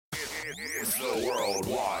It's the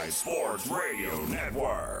Worldwide Sports Radio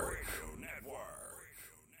Network.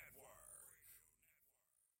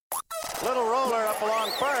 Little roller up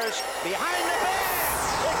along first, behind the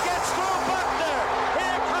bag. It gets through Buckner.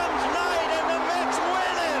 Here comes Knight, and the Mets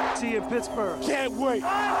win it. See you in Pittsburgh. Can't wait.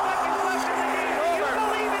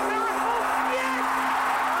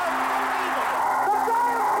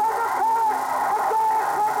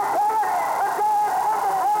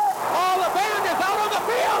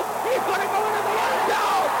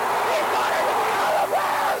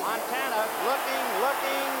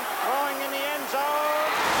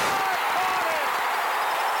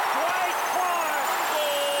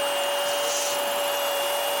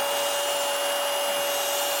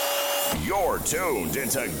 You're tuned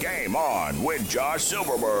into Game On with Josh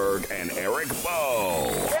Silverberg and Eric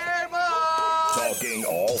Bowe. Game on! Talking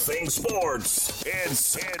all things sports.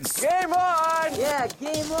 It's Game on! Yeah,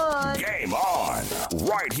 game on! Game On,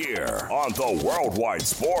 right here on the Worldwide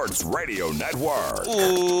Sports Radio Network.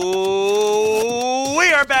 Ooh,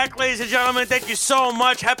 we are back, ladies and gentlemen. Thank you so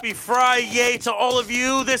much. Happy Friday to all of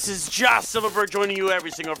you. This is Josh Silverberg joining you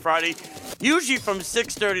every single Friday, usually from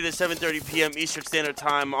 6:30 to 7:30 p.m. Eastern Standard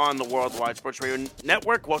Time on the Worldwide Sports Radio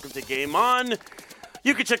Network. Welcome to Game On.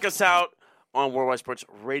 You can check us out on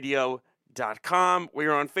worldwidesportsradio.com. We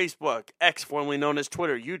are on Facebook, X, formerly known as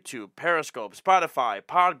Twitter, YouTube, Periscope, Spotify,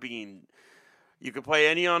 Podbean. You can play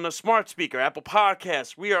any on a smart speaker, Apple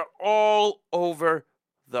Podcasts. We are all over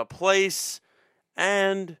the place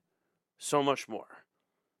and so much more.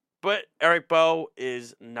 But Eric Bowe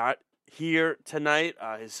is not here tonight.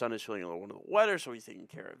 His son is feeling a little under the weather, so he's taking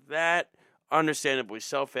care of that. Understandably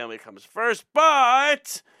so, family comes first,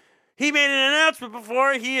 but he made an announcement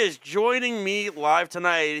before. He is joining me live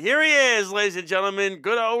tonight. Here he is, ladies and gentlemen.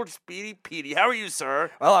 Good old Speedy Petey. How are you,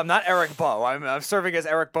 sir? Well, I'm not Eric Bowe. I'm serving as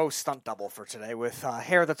Eric Bowe's stunt double for today with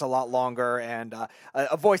hair that's a lot longer and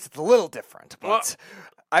a voice that's a little different. But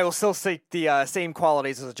I will still seek the same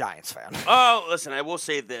qualities as a Giants fan. Oh, listen, I will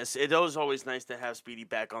say this. It is always nice to have Speedy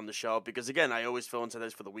back on the show because, again, I always fill in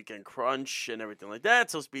sometimes for the Weekend Crunch and everything like that.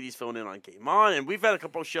 So Speedy's filling in on Game On. And we've had a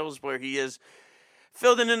couple of shows where he is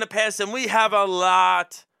filled in the past, and we have a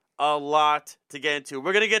lot to get into.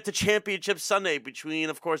 We're going to get to Championship Sunday between,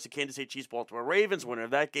 of course, the Kansas City Chiefs, Baltimore Ravens. Winner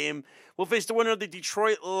of that game will face the winner of the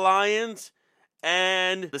Detroit Lions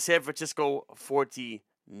and the San Francisco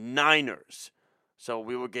 49ers. So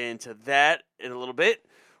we will get into that in a little bit.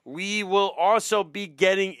 We will also be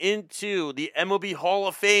getting into the MLB Hall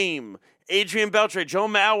of Fame. Adrian Beltre, Joe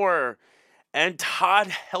Mauer, and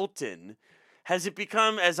Todd Helton. Has it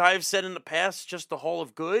become, as I've said in the past, just the Hall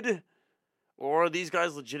of Good? Or are these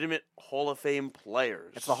guys legitimate Hall of Fame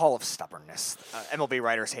players? It's the Hall of Stubbornness. MLB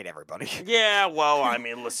writers hate everybody. Yeah, well, I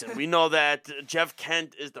mean, listen, we know that Jeff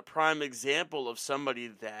Kent is the prime example of somebody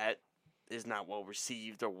that is not well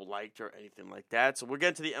received or liked or anything like that. So we'll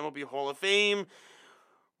get to the MLB Hall of Fame.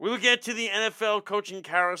 We will get to the NFL coaching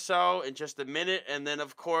carousel in just a minute. And then,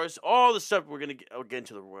 of course, all the stuff we're going to get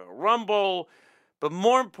into the Royal Rumble. But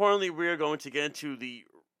more importantly, we are going to get into the,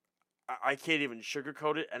 I can't even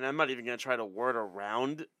sugarcoat it, and I'm not even going to try to word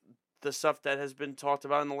around the stuff that has been talked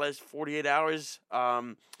about in the last 48 hours.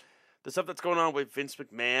 The stuff that's going on with Vince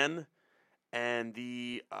McMahon and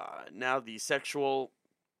the now the sexual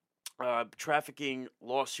trafficking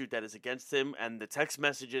lawsuit that is against him, and the text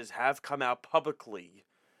messages have come out publicly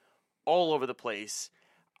all over the place.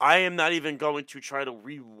 I am not even going to try to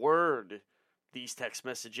reword these text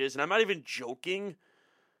messages, and I'm not even joking,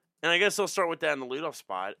 and I guess I'll start with that in the leadoff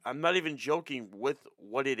spot. I'm not even joking with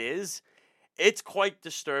what it is. It's quite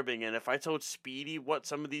disturbing, and if I told Speedy what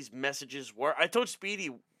some of these messages were, I told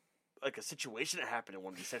Speedy like a situation that happened in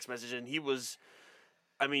one of these text messages, and he was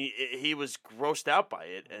grossed out by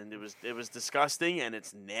it, and it was disgusting, and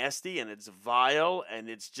it's nasty, and it's vile, and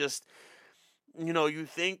it's just, you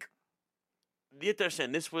think, you have to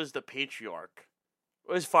understand, this was the patriarch,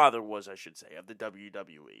 or his father was, I should say, of the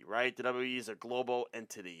WWE, right? The WWE is a global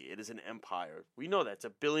entity. It is an empire. We know that. It's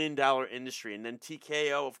 $1 billion industry, and then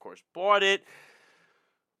TKO, of course, bought it.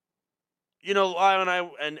 Lyle and I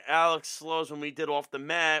and Alex Slows, when we did Off the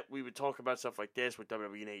Mat, we would talk about stuff like this with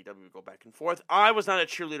WWE and AEW. We would go back and forth. I was not a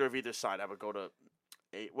cheerleader of either side. I would go to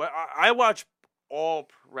I watch all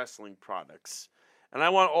wrestling products, and I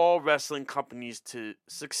want all wrestling companies to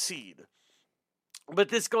succeed. But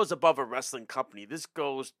this goes above a wrestling company. This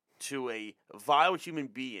goes to a vile human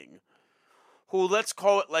being who, let's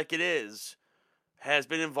call it like it is, has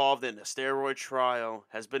been involved in a steroid trial,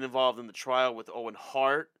 has been involved in the trial with Owen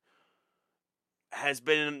Hart, has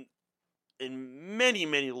been in many,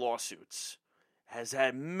 many lawsuits, has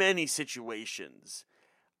had many situations.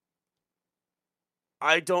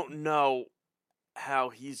 I don't know how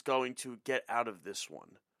he's going to get out of this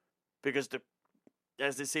one. Because,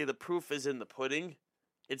 as they say, the proof is in the pudding.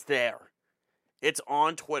 It's there. It's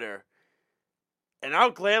on Twitter. And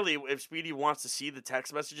I'll gladly, if Speedy wants to see the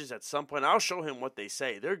text messages at some point, I'll show him what they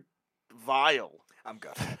say. They're vile. I'm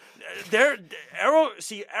good.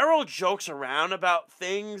 Errol jokes around about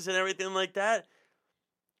things and everything like that.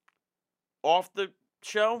 Off the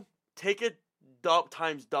show, take it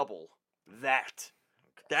times double that.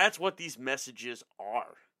 That's what these messages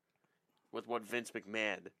are with what Vince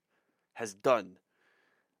McMahon has done.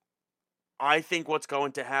 I think what's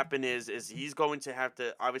going to happen is he's going to have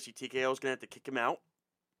to, obviously TKO is going to have to kick him out.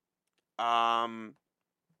 And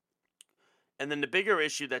then the bigger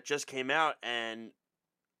issue that just came out, and,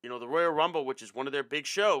 you know, the Royal Rumble, which is one of their big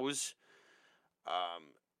shows,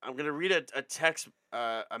 I'm going to read a text,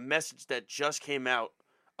 a message that just came out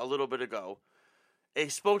a little bit ago. A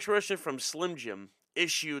spokesperson from Slim Jim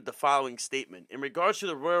issued the following statement. In regards to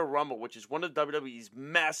the Royal Rumble, which is one of WWE's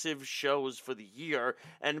massive shows for the year,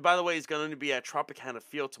 and by the way, it's going to be at Tropicana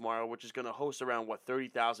Field tomorrow, which is going to host around,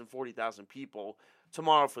 30,000, 40,000 people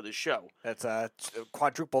tomorrow for the show. That's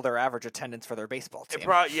quadruple their average attendance for their baseball team.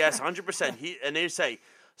 Yes, 100%. And they say,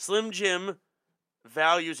 Slim Jim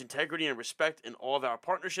values integrity and respect in all of our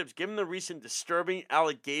partnerships. Given the recent disturbing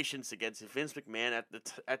allegations against Vince McMahon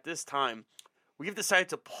at this time, we've decided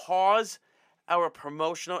to pause our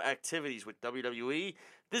promotional activities with WWE.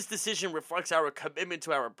 This decision reflects our commitment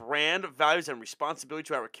to our brand, values, and responsibility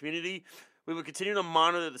to our community. We will continue to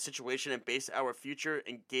monitor the situation and base our future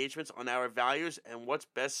engagements on our values and what's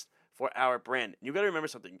best for our brand. And you got to remember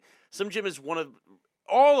something. Slim Jim is one of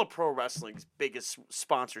all of pro wrestling's biggest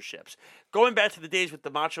sponsorships. Going back to the days with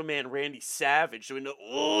the Macho Man Randy Savage doing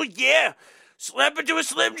slap into a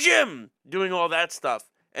Slim Jim, doing all that stuff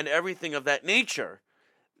and everything of that nature.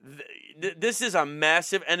 This is a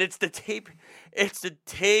massive, and it's the tape. It's the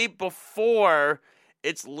day before.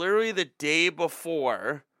 It's literally the day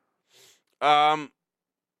before.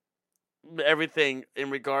 Everything in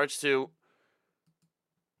regards to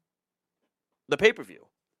the pay-per-view.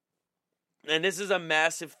 And this is a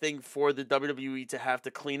massive thing for the WWE to have to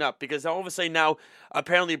clean up, because all of a sudden now,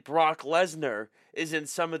 apparently Brock Lesnar is in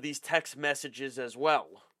some of these text messages as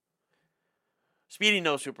well. Speedy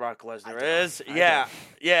knows who Brock Lesnar is.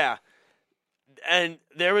 Yeah. And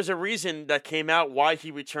there was a reason that came out why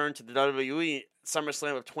he returned to the WWE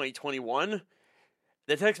SummerSlam of 2021.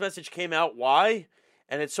 The text message came out why,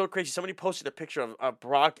 and it's so crazy. Somebody posted a picture of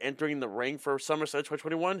Brock entering the ring for SummerSlam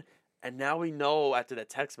 2021, and now we know after the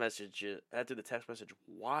text message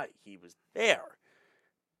why he was there.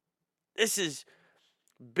 This is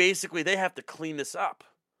basically, they have to clean this up.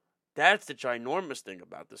 That's the ginormous thing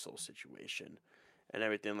about this whole situation. And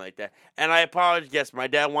everything like that. And I apologize. Yes, my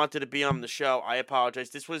dad wanted to be on the show. I apologize.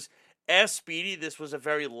 This was, as Speedy, this was a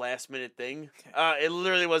very last-minute thing. It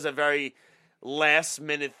literally was a very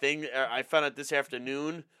last-minute thing. I found out this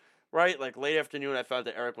afternoon, right? Like, late afternoon, I found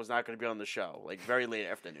that Eric was not going to be on the show. Like, very late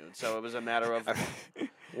afternoon. So it was a matter of,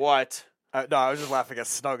 what? No, I was just laughing at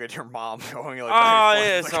Snug at your mom going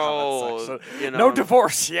like, so, you know, no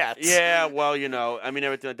divorce yet. Yeah, well, you know, I mean,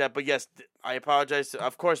 everything like that. But yes, I apologize.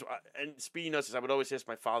 Of course, and Speedy knows this, I would always ask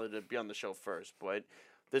my father to be on the show first, but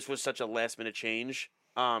this was such a last minute change,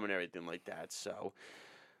 and everything like that. So,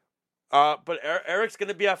 but Eric's going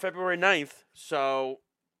to be out February 9th, so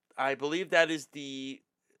I believe that is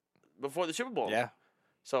before the Super Bowl. Yeah.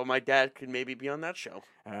 So my dad could maybe be on that show.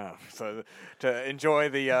 So to enjoy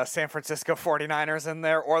the San Francisco 49ers in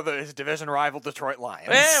there, or his division rival Detroit Lions.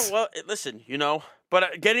 Yeah, well, listen, you know.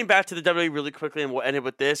 But getting back to the WWE really quickly, and we'll end it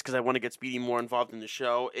with this because I want to get Speedy more involved in the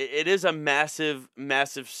show. It is a massive,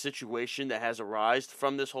 massive situation that has arisen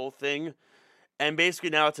from this whole thing. And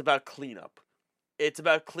basically now it's about cleanup. It's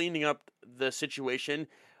about cleaning up the situation.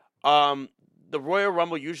 The Royal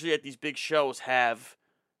Rumble usually at these big shows have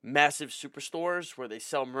massive superstores where they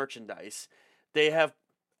sell merchandise. They have,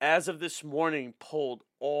 as of this morning, pulled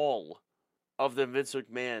all of the Vince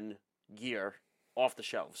McMahon gear off the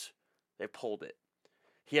shelves. They pulled it.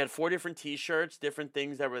 He had 4 different T-shirts, different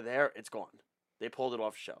things that were there. It's gone. They pulled it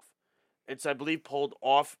off the shelf. It's, I believe, pulled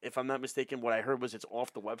off, if I'm not mistaken, what I heard was it's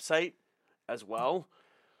off the website as well.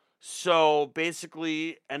 So,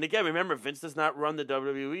 basically, and again, remember, Vince does not run the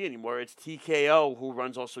WWE anymore. It's TKO, who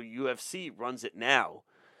runs also UFC, runs it now.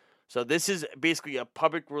 So this is basically a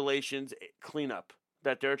public relations cleanup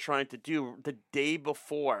that they're trying to do the day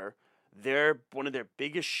before one of their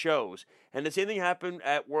biggest shows. And the same thing happened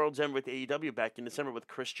at World's End with AEW back in December with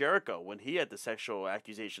Chris Jericho when he had the sexual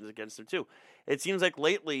accusations against him too. It seems like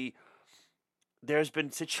lately there's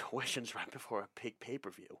been situations right before a big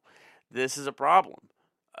pay-per-view this is a problem.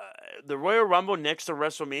 The Royal Rumble next to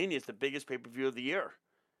WrestleMania is the biggest pay-per-view of the year.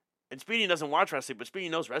 And Speedy doesn't watch wrestling, but Speedy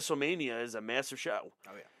knows WrestleMania is a massive show.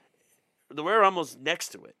 Oh, yeah. The Royal Rumble's next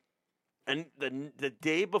to it. And the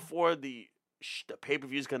day before the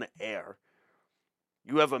pay-per-view is going to air,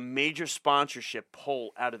 you have a major sponsorship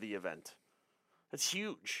pull out of the event. That's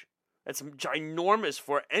huge. That's ginormous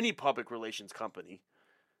for any public relations company.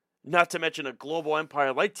 Not to mention a global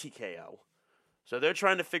empire like TKO. So they're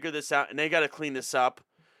trying to figure this out, and they got to clean this up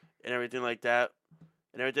and everything like that.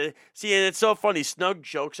 And everything. See, and it's so funny. Snug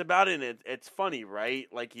jokes about it, and it's funny, right?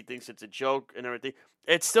 Like, he thinks it's a joke and everything.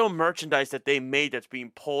 It's still merchandise that they made that's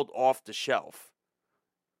being pulled off the shelf.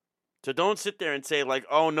 So don't sit there and say, like,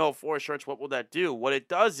 oh, no, 4 shirts, what will that do? What it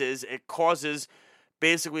does is it causes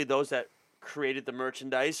basically those that created the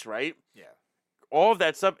merchandise, right? Yeah. All of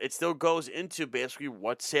that stuff, it still goes into basically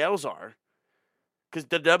what sales are. Because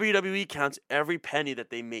the WWE counts every penny that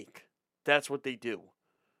they make. That's what they do.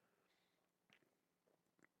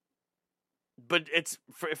 But it's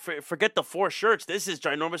forget the 4 shirts. This is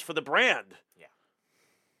ginormous for the brand. Yeah.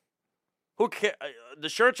 Who cares? The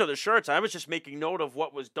shirts are the shirts. I was just making note of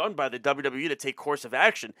what was done by the WWE to take course of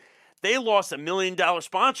action. They lost $1 million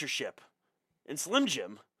sponsorship in Slim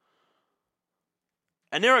Jim.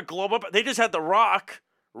 And they're a global. They just had The Rock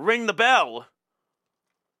ring the bell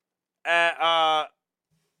at,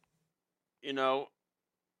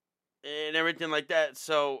 and everything like that.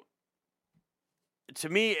 So, to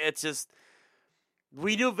me, it's just,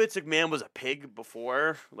 we knew Vince McMahon was a pig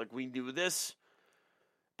before. Like, we knew this.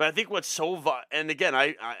 But I think what's so, and again,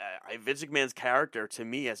 I Vince McMahon's character, to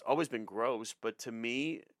me, has always been gross. But to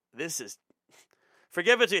me, this is,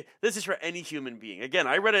 forgive it, this is for any human being. Again,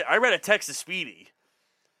 I read a text to Speedy.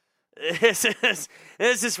 This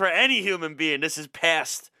is for any human being. This is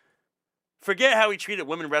past. Forget how he treated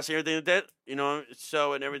women wrestling, everything like that,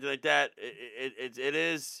 so, and everything like that.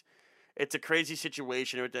 It's a crazy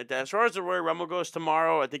situation, everything like that. As far as the Royal Rumble goes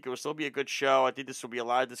tomorrow, I think it will still be a good show. I think this will be a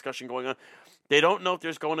lot of discussion going on. They don't know if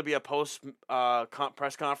there's going to be a post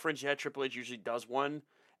press conference yet. Triple H usually does one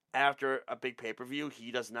after a big pay-per-view.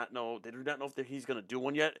 He does not know. They do not know if he's going to do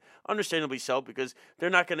one yet. Understandably so, because they're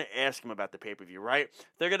not going to ask him about the pay-per-view, right?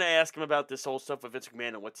 They're going to ask him about this whole stuff with Vince McMahon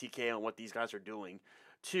and what TKO and what these guys are doing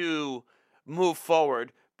to move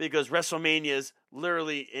forward, because WrestleMania is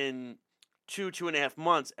literally in 2.5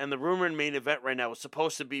 months, and the rumored main event right now is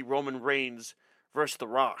supposed to be Roman Reigns versus The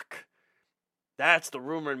Rock. That's the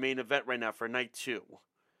rumored main event right now for night 2.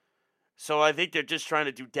 So I think they're just trying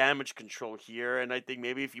to do damage control here, and I think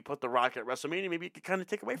maybe if you put The Rock at WrestleMania, maybe you could kind of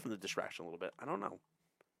take away from the distraction a little bit. I don't know.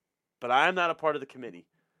 But I'm not a part of the committee,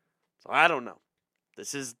 so I don't know.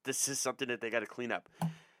 This is something that they got to clean up.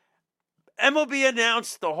 MLB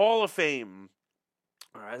announced the Hall of Fame.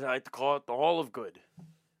 All right, I like to call it the Hall of Good.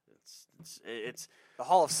 It's the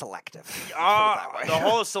Hall of Selective. The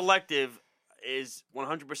Hall of Selective is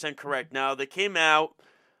 100% correct. Now, they came out.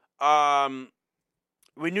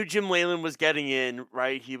 We knew Jim Leyland was getting in,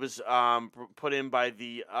 right? He was put in by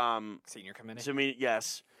the senior committee.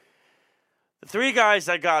 Yes. The 3 guys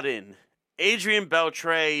that got in: Adrian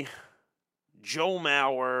Beltre, Joe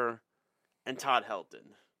Mauer, and Todd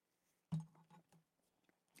Helton.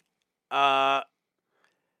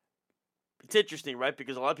 It's interesting, right?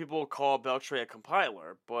 Because a lot of people will call Beltre a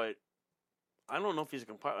compiler, but I don't know if he's a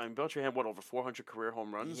compiler. I mean, Beltre had, over 400 career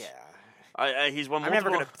home runs? Yeah. He's won multiple. I'm never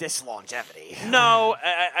going to diss longevity. No,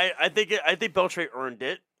 I think Beltre earned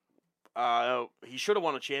it. He should have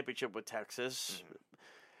won a championship with Texas. Mm-hmm.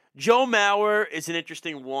 Joe Mauer is an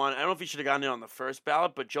interesting one. I don't know if he should have gotten in on the first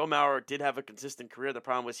ballot, but Joe Mauer did have a consistent career. The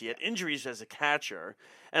problem was he had injuries as a catcher.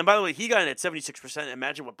 And by the way, he got in at 76%.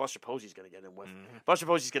 Imagine what Buster Posey's going to get in with. Mm-hmm. Buster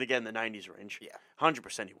Posey's going to get in the 90s range. Yeah.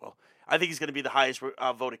 100% he will. I think he's going to be the highest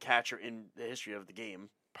voted catcher in the history of the game.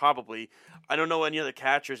 Probably. I don't know any other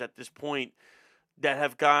catchers at this point that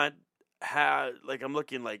have I'm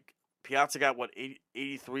looking like Piazza got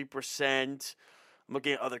 83%. I'm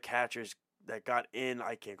looking at other catchers that got in.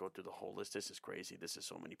 I can't go through the whole list. This is crazy. This is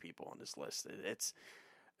so many people on this list. It's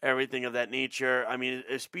everything of that nature. I mean,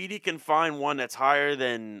 if Speedy can find one that's higher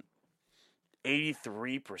than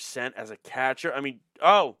 83% as a catcher,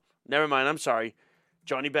 never mind. I'm sorry.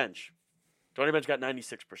 Johnny Bench. Johnny Bench got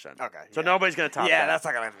 96%. Okay. So nobody's going to top that. Yeah, that's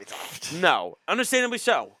not going to be topped. No. Understandably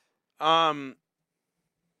so.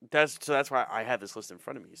 That's why I have this list in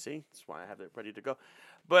front of me, you see? That's why I have it ready to go.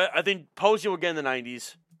 But I think Posey will get in the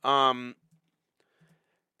 90s.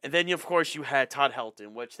 And then, of course, you had Todd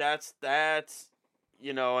Helton, which that's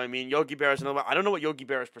Yogi Berra's another one. I don't know what Yogi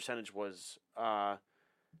Berra's percentage was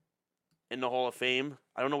in the Hall of Fame.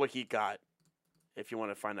 I don't know what he got. If you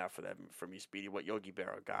want to find out for me, Speedy, what Yogi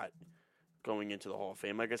Berra got. going into the Hall of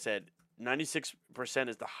Fame. Like I said, 96%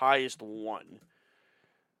 is the highest one.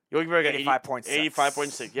 Yogi Berra got 85.6.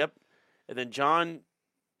 85.6, yep. And then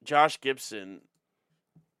Josh Gibson,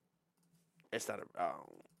 it's not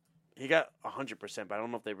he got 100%, but I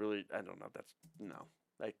don't know if they really, I don't know if that's, no.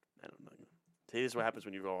 Like, I don't know. See, this is what happens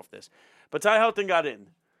when you go off this. But Ty Helton got in.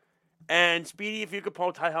 And Speedy, if you could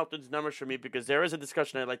pull Ty Helton's numbers for me, because there is a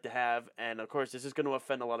discussion I'd like to have, and of course this is going to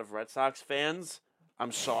offend a lot of Red Sox fans.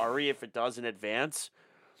 I'm sorry if it does in advance.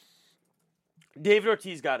 David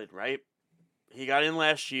Ortiz got in, right? He got in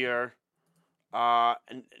last year.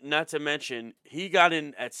 And not to mention, he got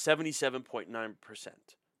in at 77.9%.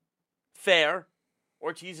 Fair.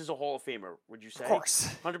 Ortiz is a Hall of Famer, would you say? Of course.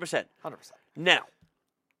 100%. 100%. Now,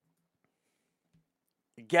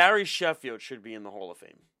 Gary Sheffield should be in the Hall of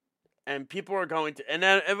Fame. And people are going to, and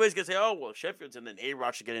then everybody's going to say, oh, well, Sheffield's in, then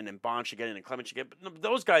A-Rod should get in, and Bond should get in, and Clement should get in. But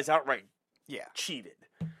those guys outright cheated.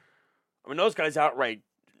 I mean, those guys outright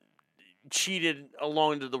cheated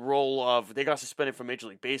along to the role of, they got suspended from Major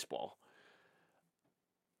League Baseball.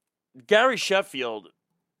 Gary Sheffield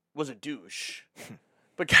was a douche.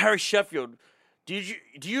 But Gary Sheffield, do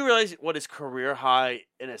you realize what his career high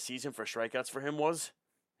in a season for strikeouts for him was?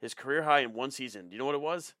 His career high in one season. Do you know what it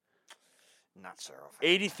was? Not sure.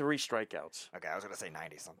 83 strikeouts. Okay, I was going to say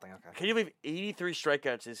 90-something. Okay. Can you believe 83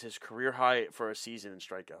 strikeouts is his career high for a season in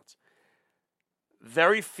strikeouts?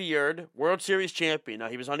 Very feared, World Series champion. Now,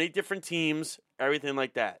 he was on 8 different teams, everything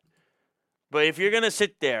like that. But if you're going to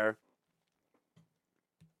sit there,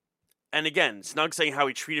 and again, Snug saying how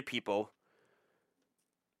he treated people,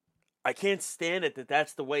 I can't stand it that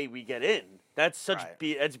that's the way we get in. That's such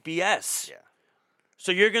that's BS. Yeah.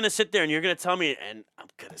 So you're going to sit there and you're going to tell me, and I'm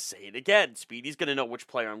going to say it again. Speedy's going to know which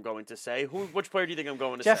player I'm going to say. Which player do you think I'm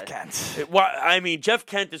going to say? Jeff Kent. I mean, Jeff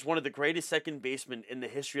Kent is one of the greatest second basemen in the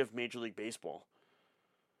history of Major League Baseball.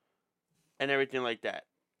 And everything like that.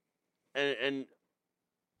 And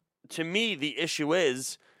to me, the issue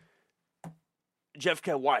is, Jeff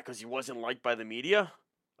Kent, why? Because he wasn't liked by the media?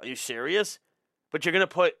 Are you serious? But you're going to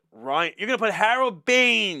put Harold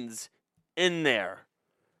Baines in there.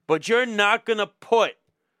 But you're not going to put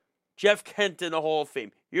Jeff Kent in the Hall of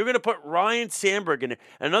Fame. You're going to put Ryan Sandberg in there.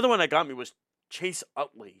 And another one that got me was Chase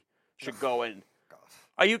Utley should go in. God.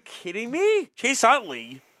 Are you kidding me? Chase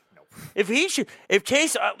Utley? Nope. If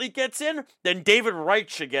Chase Utley gets in, then David Wright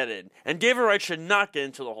should get in. And David Wright should not get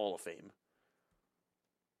into the Hall of Fame.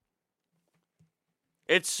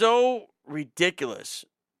 It's so ridiculous.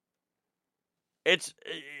 It's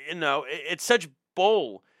such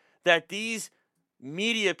bull that these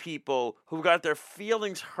media people who got their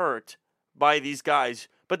feelings hurt by these guys,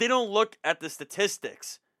 but they don't look at the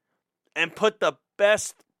statistics and put the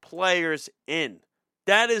best players in.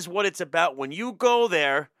 That is what it's about. When you go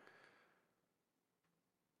there,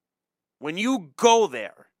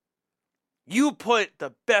 you put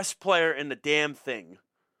the best player in the damn thing.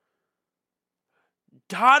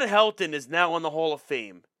 Todd Helton is now in the Hall of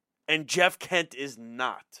Fame, and Jeff Kent is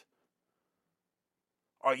not.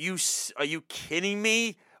 Are you kidding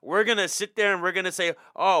me? We're going to sit there and we're going to say,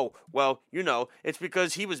 oh, well, it's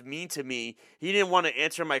because he was mean to me. He didn't want to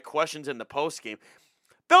answer my questions in the postgame.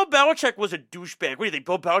 Bill Belichick was a douchebag. What do you think,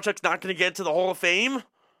 Bill Belichick's not going to get into the Hall of Fame?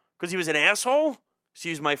 Because he was an asshole?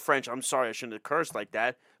 Excuse my French. I'm sorry, I shouldn't have cursed like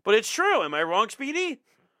that. But it's true. Am I wrong, Speedy?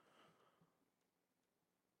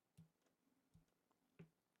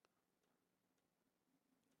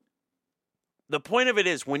 The point of it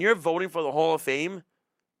is, when you're voting for the Hall of Fame,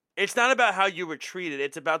 it's not about how you were treated.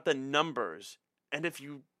 It's about the numbers. And if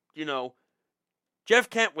Jeff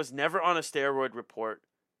Kent was never on a steroid report,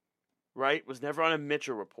 right? Was never on a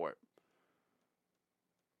Mitchell report.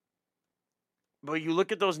 But you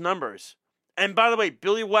look at those numbers. And by the way,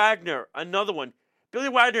 Billy Wagner, another one. Billy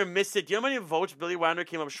Wagner missed it. Do you know how many votes Billy Wagner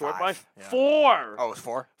came up short 5, by? yeah. 4. Oh, it was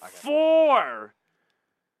 4? Okay. 4.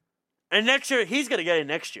 And next year, he's going to get it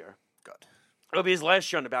next year. Good. It'll be his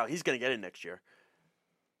last year on the ballot. He's going to get it next year.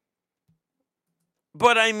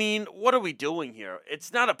 But, I mean, what are we doing here?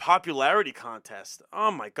 It's not a popularity contest. Oh,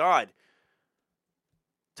 my God.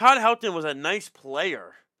 Todd Helton was a nice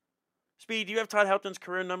player. Speed, do you have Todd Helton's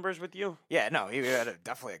career numbers with you? Yeah, no, he had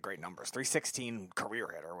definitely great numbers. 316 career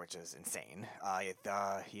hitter, which is insane.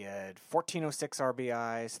 He had 1406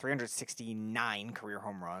 RBIs, 369 career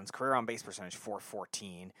home runs, career on base percentage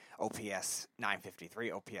 414, OPS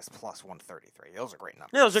 953, OPS plus 133. Those are great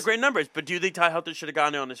numbers. Yeah, those are great numbers. But do you think Todd Helton should have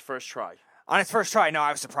gotten it on his first try? On his first try, no,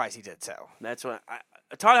 I was surprised he did so. That's what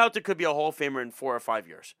Todd Helton could be a Hall of Famer in 4 or 5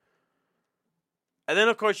 years. And then,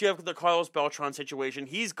 of course, you have the Carlos Beltran situation.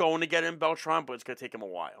 He's going to get in Beltran, but it's going to take him a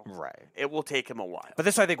while. Right. It will take him a while. But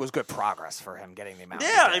this, I think, was good progress for him getting the amount.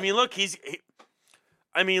 Yeah, I mean,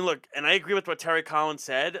 look, and I agree with what Terry Collins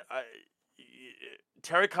said.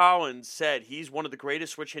 Terry Collins said he's one of the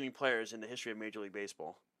greatest switch-hitting players in the history of Major League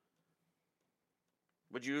Baseball.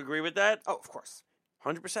 Would you agree with that? Oh, of course.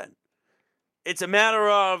 100%. It's a matter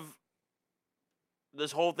of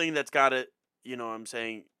this whole thing that's got to, you know what I'm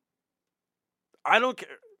saying, I don't care.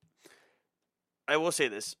 I will say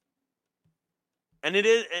this. And it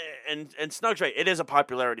is, and Snug's right, it is a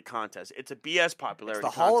popularity contest. It's a BS popularity contest.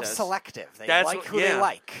 It's the Hall of Selective. They like who they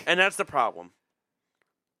like. And that's the problem.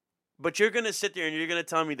 But you're going to sit there and you're going to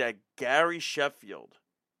tell me that Gary Sheffield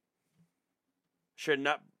should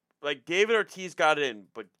not, like David Ortiz got in,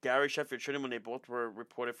 but Gary Sheffield shouldn't when they both were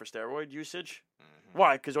reported for steroid usage? Mm-hmm.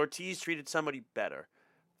 Why? Because Ortiz treated somebody better.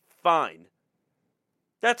 Fine.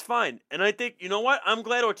 That's fine. And I think, you know what? I'm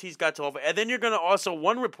glad Ortiz got to over. And then you're going to also,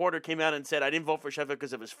 one reporter came out and said, I didn't vote for Sheffield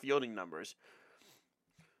because of his fielding numbers.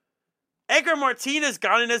 Edgar Martinez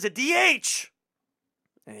got in as a DH.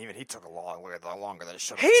 And even he took a longer than it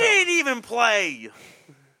should have. He didn't even play.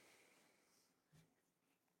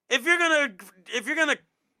 If you're gonna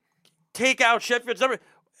take out Sheffield's number,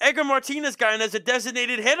 Edgar Martinez got in as a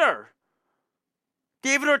designated hitter.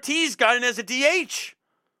 David Ortiz got in as a DH.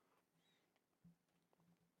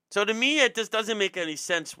 So to me, it just doesn't make any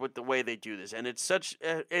sense with the way they do this, and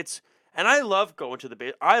and I love going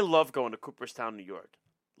to I love going to Cooperstown, New York.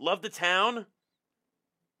 Love the town,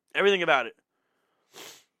 everything about it.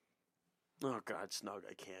 Oh God, Snug,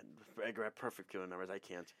 I can't. Edgar had perfect fielding numbers. I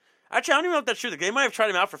can't. Actually, I don't even know if that's true. They might have tried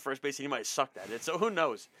him out for first base, and he might have sucked at it. So who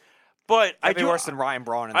knows? But I'd be worse than Ryan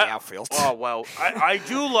Braun in the outfield. Oh well, I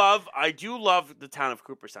do love the town of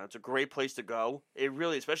Cooperstown. It's a great place to go. It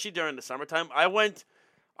really, especially during the summertime. I went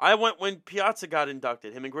when Piazza got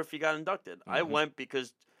inducted. Him and Griffey got inducted. Mm-hmm. I went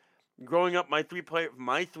because growing up, my three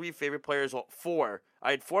favorite players.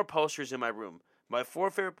 I had 4 posters in my room. My 4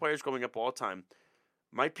 favorite players growing up all time.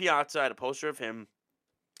 Mike Piazza, I had a poster of him.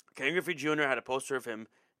 Ken Griffey Jr. had a poster of him.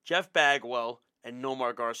 Jeff Bagwell and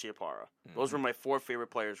Nomar Garciaparra. Those were my 4 favorite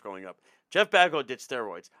players growing up. Jeff Bagwell did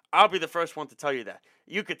steroids. I'll be the first one to tell you that.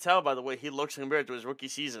 You could tell by the way he looks compared to his rookie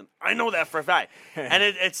season. I know that for a fact. And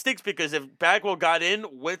it stinks because if Bagwell got in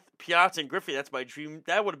with Piazza and Griffey, that's my dream.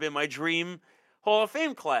 That would have been my dream Hall of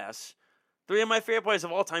Fame class. 3 of my favorite players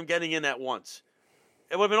of all time getting in at once.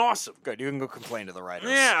 It would have been awesome. Good. You can go complain to the writers.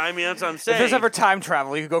 Yeah, I mean, that's what I'm saying. If there's ever time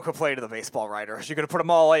travel, you can go complain to the baseball writers. You're going to put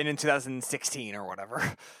them all in 2016 or whatever.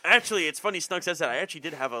 Actually, it's funny Snug says that. I actually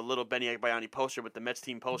did have a little Benny Agbayani poster with the Mets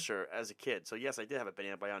team poster as a kid. So, yes, I did have a Benny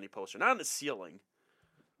Agbayani poster. Not on the ceiling.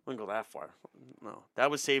 I wouldn't go that far. No.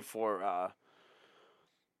 That was saved for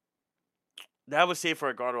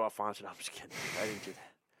Edgardo Alfonso. No, I'm just kidding. I didn't do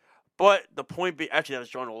that. But the point being, actually, that was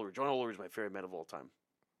John Olerud. John Olerud is my favorite Met of all time.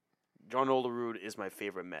 John Olerud is my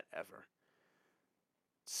favorite Met ever.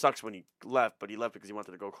 Sucks when he left, but he left because he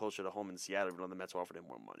wanted to go closer to home in Seattle, even though the Mets offered him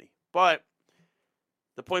more money. But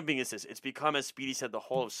the point being is this. It's become, as Speedy said, the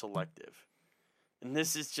Hall of Selective. And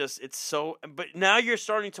this is just, it's so... But now you're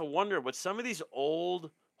starting to wonder with some of these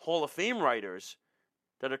old Hall of Fame writers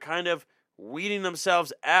that are kind of weeding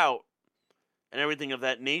themselves out and everything of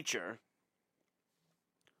that nature.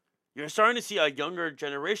 You're starting to see a younger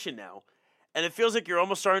generation now. And it feels like you're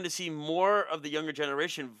almost starting to see more of the younger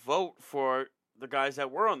generation vote for the guys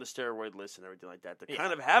that were on the steroid list and everything like that. To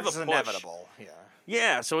kind of have a push. Inevitable. Yeah.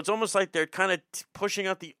 Yeah, so it's almost like they're kind of pushing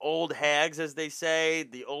out the old hags, as they say,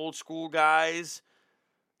 the old school guys,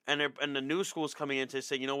 and the new school's coming in to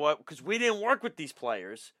say, you know what? Because we didn't work with these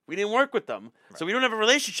players, we didn't work with them, right. So we don't have a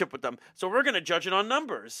relationship with them. So we're going to judge it on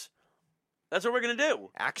numbers. That's what we're going to do.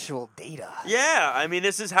 Actual data. Yeah, I mean,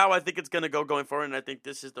 this is how I think it's going to go going forward, and I think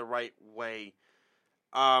this is the right way.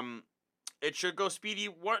 It should go. Speedy,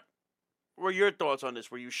 what were your thoughts on this?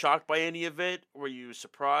 Were you shocked by any of it? Were you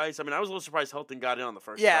surprised? I mean, I was a little surprised Helton got in on the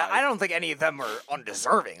first try. I don't think any of them were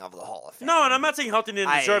undeserving of the Hall of Fame. No, and I'm not saying Helton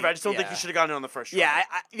didn't deserve it. I just don't think he should have gotten in on the first try.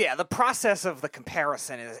 Yeah, the process of the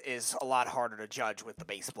comparison is a lot harder to judge with the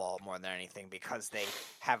baseball more than anything because they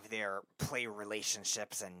have their player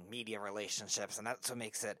relationships and media relationships, and that's what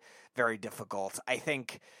makes it very difficult. I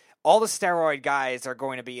think all the steroid guys are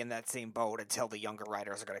going to be in that same boat until the younger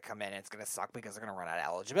writers are going to come in. And it's going to suck because they're going to run out of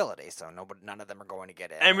eligibility. So none of them are going to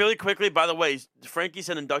get in. And really quickly, by the way, Frankie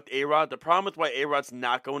said induct A-Rod. The problem with why A-Rod's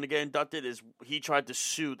not going to get inducted is he tried to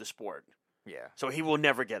sue the sport. Yeah. So he will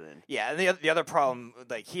never get in. Yeah, and the other problem,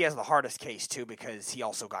 like, he has the hardest case, too, because he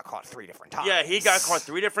also got caught 3 different times. Yeah, he got caught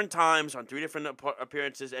 3 different times on 3 different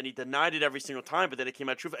appearances, and he denied it every single time, but then it came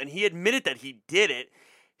out true. And he admitted that he did it.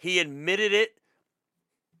 He admitted it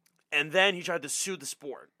and then he tried to sue the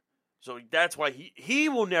sport. So that's why he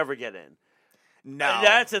will never get in. No,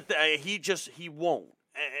 That's a he won't.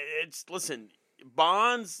 Listen,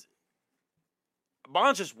 Bonds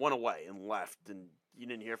just went away and left, and you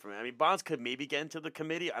didn't hear from him. I mean, Bonds could maybe get into the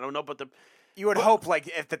committee. I don't know, but you would hope,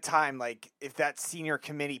 like, at the time, like, if that senior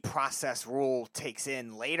committee process rule takes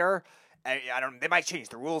in later, I don't. They might change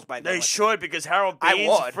the rules by then. They should, because Harold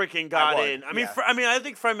Baines freaking got in. I mean, yeah. I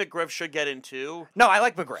think Fred McGriff should get in too. No, I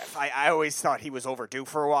like McGriff. I always thought he was overdue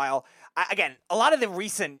for a while. Again, a lot of the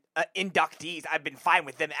recent inductees, I've been fine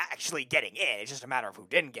with them actually getting in. It's just a matter of who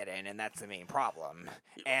didn't get in, and that's the main problem.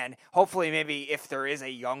 And hopefully, maybe if there is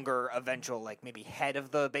a younger eventual, like maybe head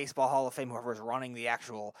of the Baseball Hall of Fame, whoever's running the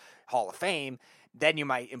actual Hall of Fame, then you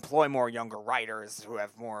might employ more younger writers who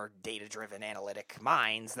have more data-driven analytic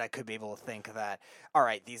minds that could be able to think that, all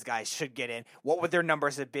right, these guys should get in. What would their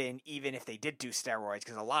numbers have been even if they did do steroids?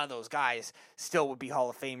 Because a lot of those guys still would be Hall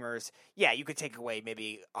of Famers. Yeah, you could take away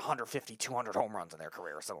maybe 150, 200 home runs in their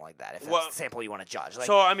career or something like that, if that's the sample you want to judge. Like,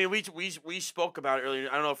 so, I mean, we spoke about it earlier.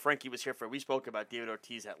 I don't know if Frankie was here for it. We spoke about David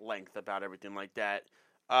Ortiz at length about everything like that.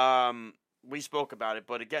 We spoke about it,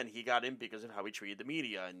 but again, he got in because of how he treated the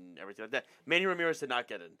media and everything like that. Manny Ramirez did not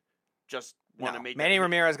get in. Just want to make Manny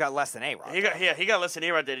Ramirez got less than A-Rod. He got less than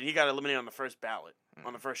A-Rod did, and he got eliminated on the first ballot,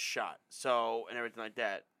 on the first shot. So, and everything like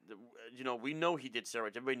that. You know, we know he did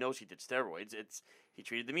steroids. Everybody knows he did steroids. He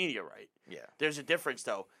treated the media right. Yeah. There's a difference,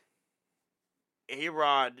 though.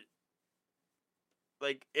 A-Rod,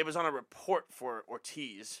 like, it was on a report for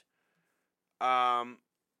Ortiz.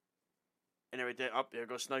 And everything. Up there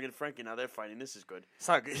goes Snug and Frankie. Now they're fighting. This is good.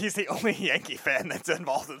 Snug, he's the only Yankee fan that's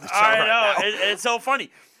involved in the show I know. right now. It's so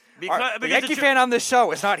funny. Because the Yankee fan on this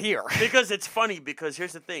show is not here. Because it's funny, because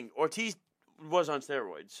here's the thing. Ortiz was on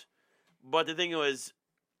steroids. But the thing was,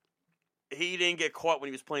 he didn't get caught when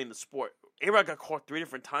he was playing the sport. A-Rod got caught 3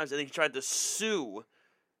 different times. I think he tried to sue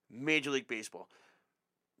Major League Baseball.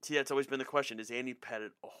 See, that's always been the question. Is Andy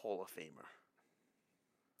Pettitte a Hall of Famer?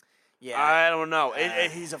 Yeah, I don't know.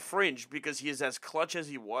 He's a fringe because he is as clutch as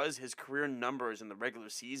he was. His career numbers in the regular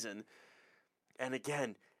season, and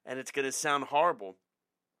again, and it's going to sound horrible.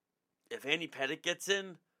 If Andy Pettitte gets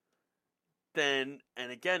in, then,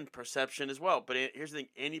 and again, perception as well. But here's the thing: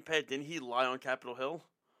 Andy Pettitte, didn't he lie on Capitol Hill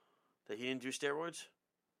that he didn't do steroids?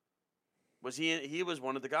 Was he? He was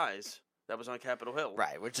one of the guys that was on Capitol Hill.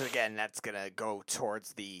 Right, which again, that's going to go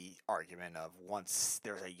towards the argument of once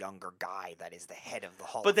there's a younger guy that is the head of the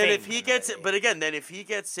Hall But of then Fame. if he gets it, but again, then if he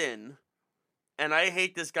gets in, and I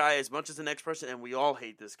hate this guy as much as the next person, and we all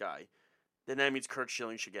hate this guy, then that means Curt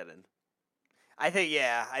Schilling should get in. I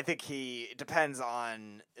think he depends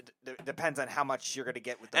on how much you're going to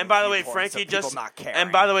get with the And by the way, viewpoints Frankie of people just not caring.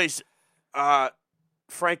 and by the way,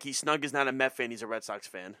 Frankie Snug is not a Met fan; he's a Red Sox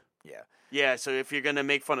fan. yeah. Yeah, so if you're gonna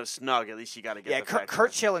make fun of Snug, at least you got to get. Yeah,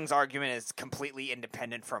 Curt Schilling's argument is completely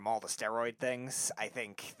independent from all the steroid things. I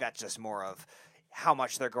think that's just more of how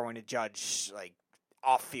much they're going to judge like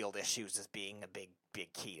off-field issues as being a big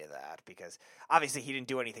key to that. Because obviously he didn't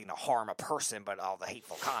do anything to harm a person, but all the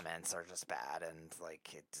hateful comments are just bad. And like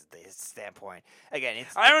his standpoint, again,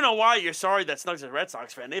 I don't know why you're sorry that Snug's a Red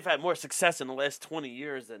Sox fan. They've had more success in the last 20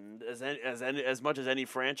 years than as much as any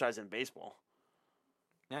franchise in baseball.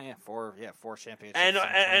 Yeah, four championships.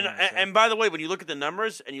 And by the way, when you look at the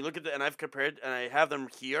numbers and you look at and I've compared and I have them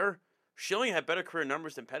here, Schilling had better career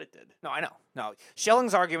numbers than Pettitte did. No, I know. No,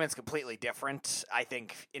 Schilling's argument's completely different. I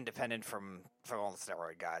think independent from all the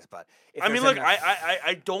steroid guys. But I mean, look,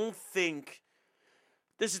 I don't think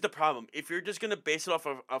this is the problem. If you're just gonna base it off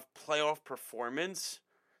of playoff performance,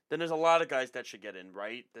 then there's a lot of guys that should get in,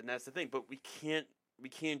 right? Then that's the thing. But we can't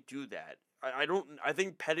do that. I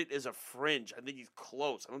think Pettitte is a fringe. I think he's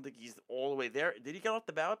close. I don't think he's all the way there. Did he get off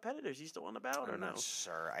the ballot, Pettitte? Or is he still on the ballot or no? I'm not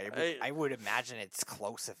sure. I would imagine it's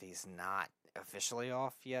close if he's not officially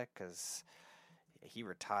off yet, because he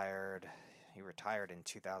retired. He retired in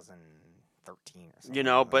 2013 or something. You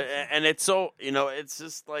know, but and it's so it's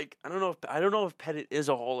just like I don't know if Pettitte is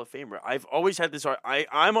a Hall of Famer. I've always had this.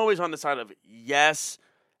 I'm always on the side of yes.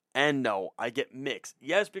 And no, I get mixed.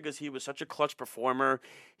 Yes, because he was such a clutch performer.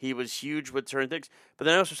 He was huge with certain things. But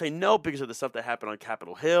then I also say no because of the stuff that happened on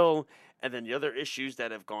Capitol Hill and then the other issues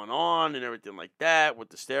that have gone on and everything like that with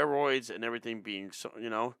the steroids and everything being so,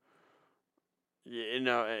 and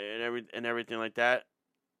everything like that.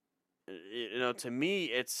 To me,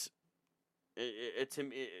 it's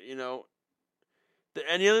and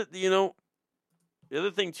the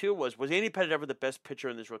other thing too was Andy Pettitte ever the best pitcher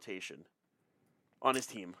in this rotation? On his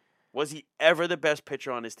team. Was he ever the best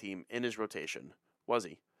pitcher on his team in his rotation? Was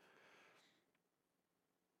he?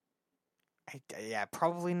 Yeah,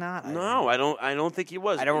 probably not. No, I don't think he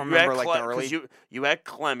was. I don't remember the 'cause early. You had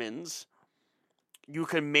Clemens. You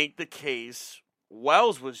can make the case.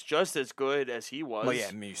 Wells was just as good as he was. Well,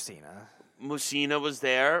 yeah, Mussina. Mussina was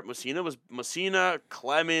there. Mussina,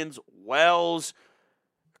 Clemens, Wells.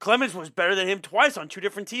 Clemens was better than him twice on two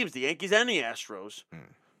different teams, the Yankees and the Astros.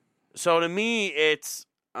 So to me, it's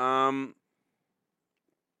to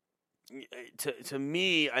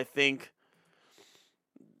me, I think.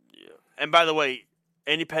 And by the way,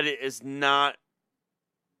 Andy Pettitte is not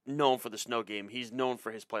known for the snow game. He's known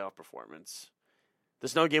for his playoff performance. The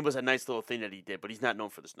snow game was a nice little thing that he did, but he's not known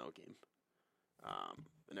for the snow game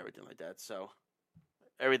and everything like that. So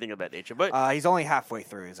everything of that nature. But he's only halfway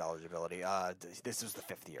through his eligibility. This is the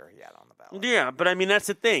 5th year he had on the ballot. yeah, but I mean that's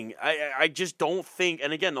the thing. I just don't think.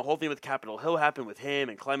 And again, the whole thing with Capitol Hill happened with him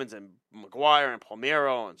and Clemens and McGuire and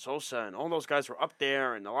Palmeiro and Sosa and all those guys were up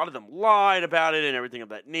there, and a lot of them lied about it and everything of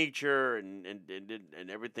that nature and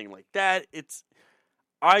everything like that.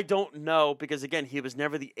 I don't know because again, he was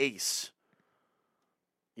never the ace.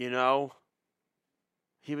 You know,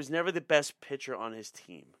 he was never the best pitcher on his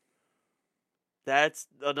team. That's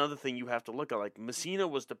another thing you have to look at. Like, Mussina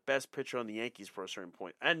was the best pitcher on the Yankees for a certain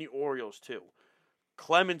point, and the Orioles, too.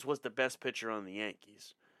 Clemens was the best pitcher on the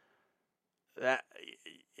Yankees. The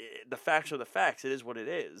facts are the facts. It is what it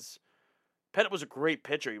is. Pettitte was a great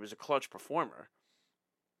pitcher. He was a clutch performer.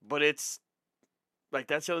 But it's, like,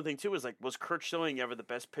 that's the other thing, too, is, like, was Curt Schilling ever the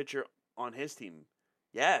best pitcher on his team?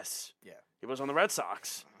 Yes. Yeah. He was on the Red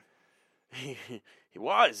Sox. He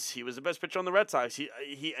was. He was the best pitcher on the Red Sox.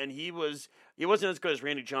 He wasn't as good as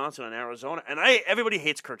Randy Johnson on Arizona. And everybody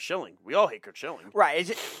hates Curt Schilling. We all hate Curt Schilling. Right.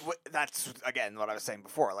 That's again what I was saying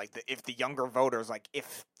before. Like if the younger voters, like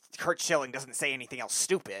if Curt Schilling doesn't say anything else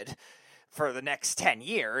stupid for the next 10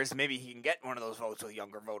 years, maybe he can get one of those votes with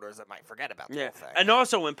younger voters that might forget about the whole thing. And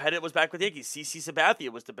also when Pettitte was back with the Yankees, CC Sabathia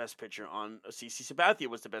was the best pitcher on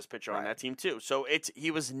that team too. So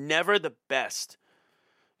he was never the best.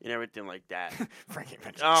 And everything like that. Frankie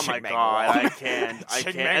mentioned oh my God, I can't.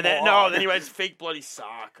 And then he writes fake bloody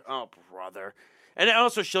sock. Oh brother. And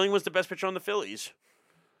also Schilling was the best pitcher on the Phillies.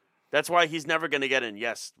 That's why he's never going to get in.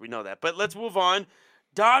 Yes, we know that. But let's move on.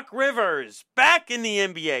 Doc Rivers back in the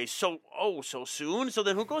NBA. So soon. So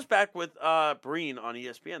then who goes back with Breen on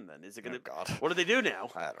ESPN then? Is it going to? God. What do they do now?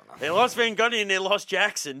 I don't know. They lost Van Gundy and they lost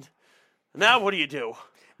Jackson. Now what do you do?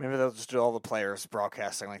 Maybe they'll just do all the players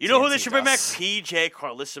broadcasting like. You know who they TNT should bring back? does. PJ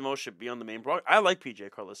Carlissimo should be on the main broadcast. I like PJ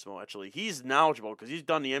Carlissimo actually. He's knowledgeable because he's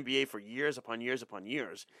done the NBA for years upon years upon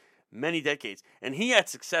years, many decades, and he had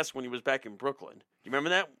success when he was back in Brooklyn. You remember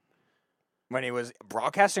that? When he was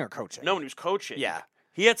broadcasting or coaching? No, when he was coaching. Yeah.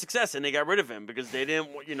 He had success, and they got rid of him because they didn't,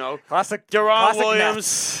 Classic. Deron classic Williams.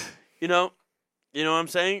 Nets. You know what I'm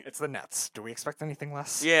saying? It's the Nets. Do we expect anything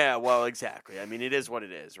less? Yeah, well, exactly. I mean, it is what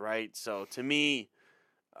it is, right? So to me,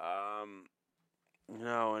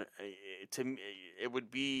 to me, it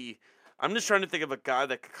would be. I'm just trying to think of a guy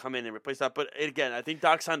that could come in and replace that. But again, I think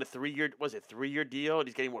Doc signed a 3-year deal, and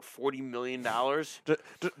he's getting $40 million.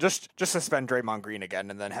 Just suspend Draymond Green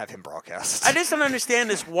again, and then have him broadcast. I just don't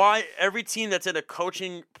understand this. Why every team that's in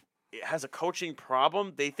has a coaching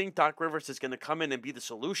problem, they think Doc Rivers is going to come in and be the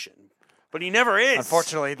solution. But he never is.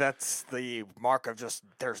 Unfortunately, that's the mark of just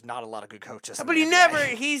there's not a lot of good coaches. But he's I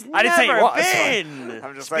didn't say he was. been.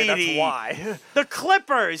 I'm just saying that's why. The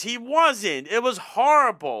Clippers, he wasn't. It was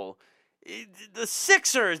horrible. The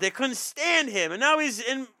Sixers, they couldn't stand him. And now he's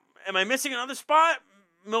in, am I missing another spot?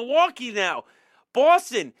 Milwaukee now.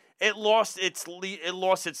 Boston, it lost its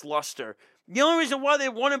luster. The only reason why they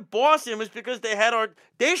won in Boston was because they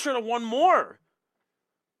should have won more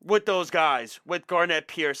with those guys, with Garnett,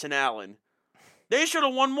 Pierce, and Allen. They should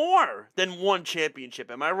have won more than one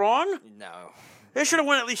championship. Am I wrong? No. They should have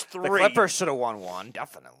won at least 3. The Clippers should have won one,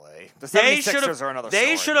 definitely. The 76ers are another story.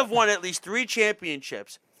 They should have won at least 3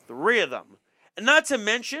 championships. 3 of them. And not to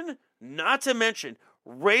mention,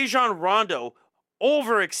 Rajon Rondo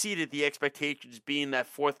over-exceeded the expectations being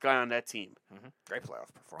that 4th guy on that team. Mm-hmm.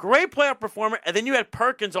 Great playoff performer. And then you had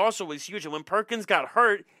Perkins also was huge. And when Perkins got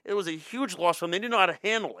hurt, it was a huge loss for them. They didn't know how to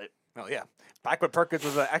handle it. Oh, yeah. Back when Perkins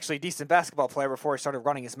was actually a decent basketball player before he started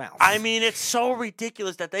running his mouth. I mean, it's so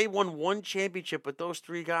ridiculous that they won 1 championship with those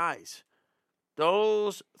 3 guys.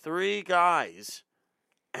 Those 3 guys.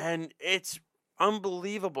 And it's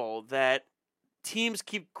unbelievable that teams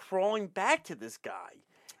keep crawling back to this guy.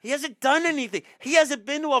 He hasn't done anything. He hasn't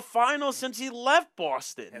been to a final since he left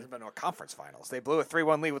Boston. He hasn't been to a conference finals. They blew a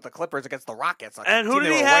 3-1 lead with the Clippers against the Rockets. And who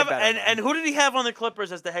did he have? And who did he have on the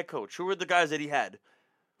Clippers as the head coach? Who were the guys that he had?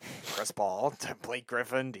 Chris Paul, Blake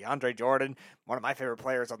Griffin, DeAndre Jordan, one of my favorite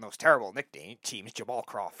players on those terrible nickname teams, Jamal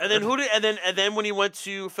Crawford. And then and then when he went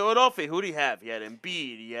to Philadelphia, who did he have? He had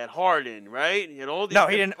Embiid, he had Harden, right? He had all these. No,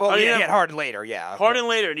 he didn't. Well, he he had Harden later, yeah. Harden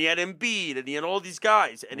later, and he had Embiid, and he had all these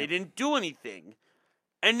guys, and they didn't do anything.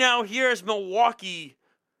 And now here's Milwaukee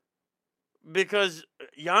because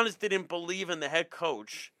Giannis didn't believe in the head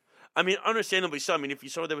coach. I mean, understandably so. I mean, if you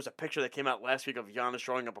saw there was a picture that came out last week of Giannis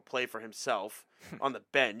drawing up a play for himself on the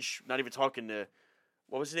bench, not even talking to,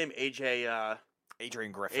 what was his name?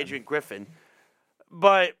 Adrian Griffin.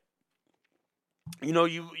 But, you know,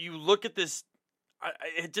 you look at this,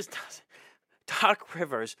 it just doesn't. Doc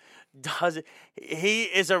Rivers doesn't. He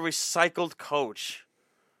is a recycled coach.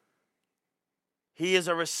 He is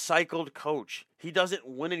a recycled coach. He doesn't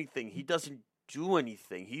win anything. He doesn't do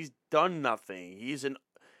anything. He's done nothing. He's an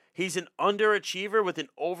underachiever with an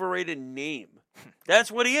overrated name.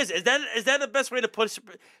 That's what he is. Is that the best way to put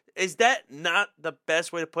it? Is that not the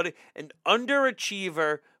best way to put it? An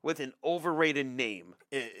underachiever with an overrated name.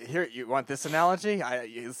 Here, you want this analogy?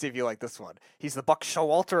 Let's see if you like this one. He's the Buck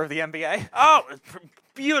Showalter of the NBA. Oh,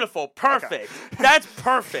 beautiful. Perfect. Okay. That's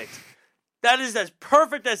perfect. That is as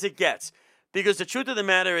perfect as it gets. Because the truth of the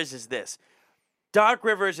matter is this. Doc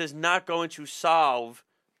Rivers is not going to solve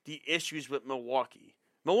the issues with Milwaukee.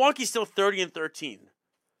 Milwaukee's still 30-13.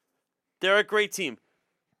 They're a great team.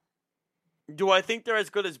 Do I think they're as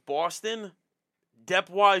good as Boston?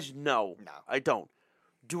 Depth-wise, no. I don't.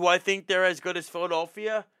 Do I think they're as good as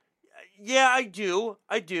Philadelphia? Yeah, I do.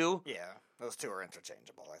 Yeah, those two are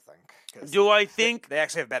interchangeable, I think. Do I think... They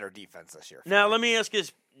actually have better defense this year. Now, let me ask you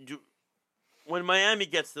this. When Miami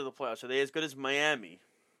gets to the playoffs, are they as good as Miami?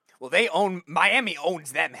 Well, Miami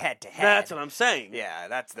owns them head to head. That's what I'm saying. Yeah,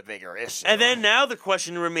 that's the bigger issue. And then now the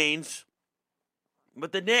question remains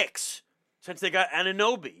with the Knicks, since they got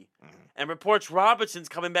Anunoby, and reports Robinson's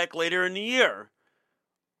coming back later in the year.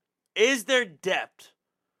 Is there depth?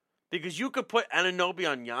 Because you could put Anunoby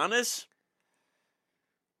on Giannis,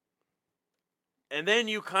 and then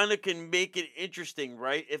you kind of can make it interesting,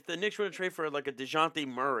 right? If the Knicks were to trade for like a DeJounte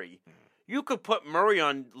Murray, you could put Murray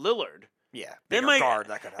on Lillard. Yeah, then guard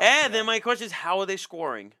that could help. And then my question is, how are they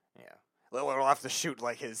scoring? Yeah, Lillard will have to shoot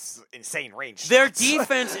like his insane range. Their shots.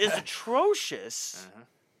 defense is atrocious.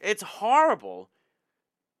 It's horrible.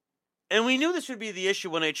 And we knew this would be the issue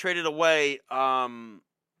when they traded away Drew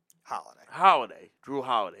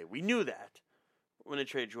Holiday. We knew that when they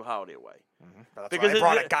traded Drew Holiday away. But that's why they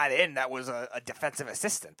brought a guy in that was a defensive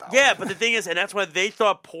assistant, though. Yeah, but the thing is, and that's why they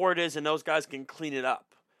thought Portis and those guys can clean it up.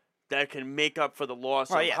 That can make up for the loss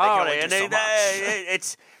of Holiday. And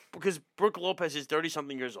it's because Brook Lopez is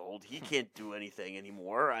 30-something years old. He can't do anything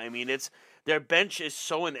anymore. I mean, their bench is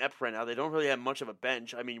so inept right now. They don't really have much of a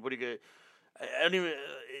bench. I mean, what are you gonna?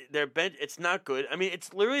 Their bench, it's not good. I mean,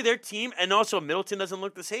 it's literally their team, and also Middleton doesn't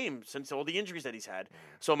look the same since all the injuries that he's had.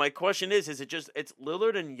 So my question is it's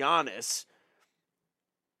Lillard and Giannis,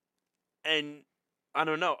 and I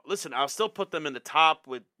don't know. Listen, I'll still put them in the top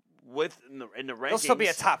in the rankings. They'll still be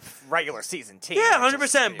a top regular season team. Yeah,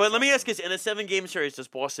 100%. But let me ask you this: in a 7-game series, does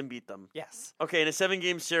Boston beat them? Yes. Okay, in a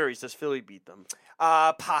 7-game series, does Philly beat them?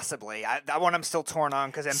 Possibly. That one I'm still torn on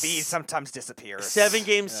because Embiid sometimes disappears.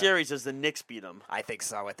 7-game series, does the Knicks beat them? I think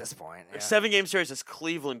so at this point. Yeah. 7-game series, does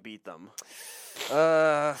Cleveland beat them?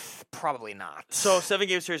 Probably not. So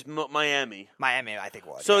 7-game series, Miami. Miami, I think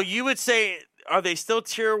would. So you would say, are they still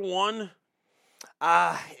tier 1?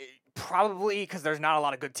 Probably because there's not a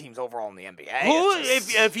lot of good teams overall in the NBA.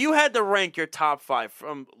 If you had to rank your top 5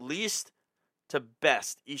 from least to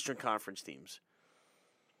best Eastern Conference teams?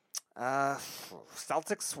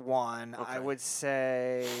 Celtics 1. Okay. I would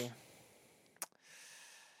say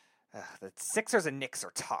the Sixers and Knicks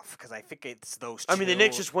are tough because I think it's those two. I mean, the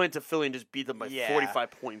Knicks just went to Philly and just beat them by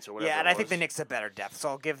 45 points or whatever. Yeah, and I think the Knicks have better depth, so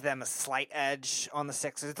I'll give them a slight edge on the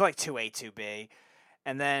Sixers. It's like 2A, 2B.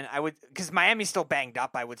 And then I would, because Miami's still banged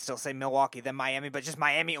up, I would still say Milwaukee, then Miami, but just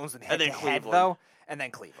Miami owns them head-to-head, though, and then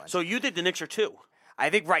Cleveland. So you think the Knicks are 2? I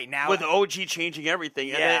think right now. With OG changing everything.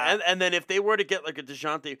 Yeah. And then if they were to get like a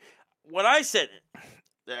DeJounte, what I said.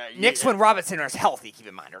 Knicks when Robinson is healthy, keep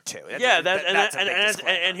in mind, are 2. Yeah,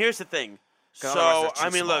 and here's the thing. So I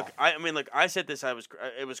mean, look, I said this.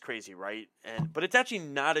 It was crazy, right? But it's actually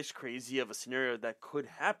not as crazy of a scenario that could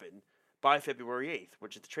happen by February 8th,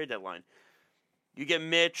 which is the trade deadline. You get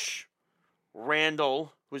Mitch,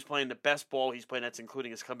 Randall, who's playing the best ball he's playing. That's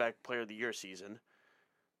including his comeback player of the year season.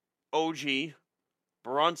 OG,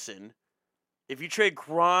 Brunson. If you trade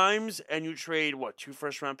Grimes and you trade 2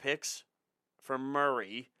 first-round picks for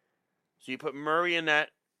Murray, so you put Murray in that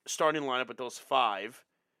starting lineup with those 5.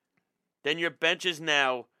 Then your bench is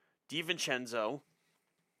now DiVincenzo,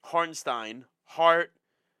 Hartenstein, Hart,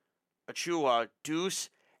 Achua, Deuce,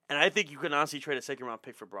 and I think you can honestly trade a second-round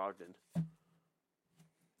pick for Brogdon.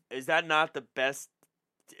 Is that not the best?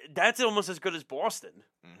 That's almost as good as Boston,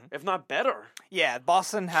 if not better. Yeah,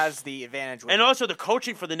 Boston has the advantage. And also the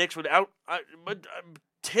coaching for the Knicks would but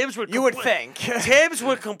Tibbs would. You would think Tibbs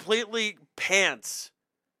would completely pants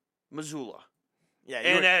Missoula. Yeah,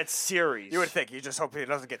 in that series. You would think. You just hope he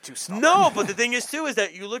doesn't get too stubborn. No, but the thing is, too, is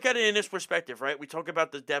that you look at it in this perspective, right? We talk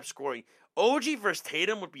about the depth scoring. OG versus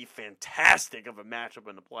Tatum would be fantastic of a matchup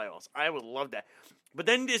in the playoffs. I would love that. But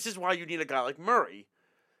then this is why you need a guy like Murray.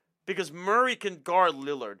 Because Murray can guard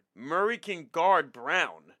Lillard. Murray can guard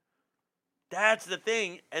Brown. That's the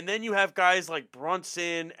thing. And then you have guys like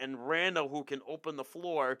Brunson and Randall who can open the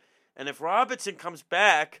floor. And if Robinson comes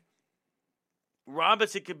back,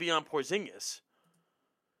 Robinson could be on Porzingis.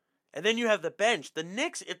 And then you have the bench. The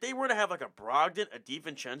Knicks, if they were to have like a Brogdon, a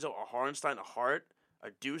DiVincenzo, a Hartenstein, a Hart,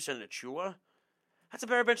 a Deuce, and a Chua, that's a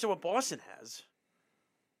better bench than what Boston has.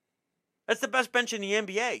 That's the best bench in the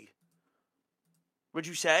NBA. Would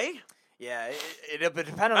you say? Yeah, it'll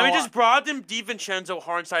depend on. I mean, just Brogdon, DiVincenzo,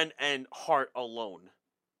 Hartenstein, and Hart alone.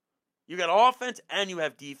 You got offense and you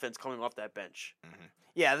have defense coming off that bench. Mm-hmm.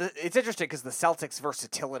 Yeah, it's interesting because the Celtics'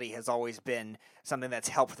 versatility has always been something that's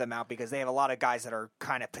helped them out because they have a lot of guys that are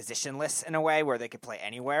kind of positionless in a way where they could play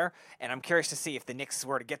anywhere. And I'm curious to see if the Knicks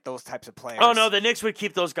were to get those types of players. Oh, no, the Knicks would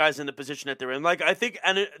keep those guys in the position that they're in. Like, I think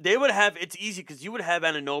they would have, it's easy because you would have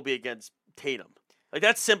Anunoby against Tatum. Like,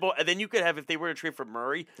 that's simple. And then you could have, if they were to trade for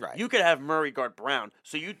Murray, right, you could have Murray guard Brown.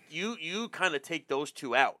 So you kind of take those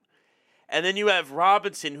two out. And then you have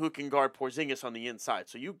Robinson who can guard Porzingis on the inside.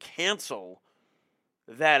 So you cancel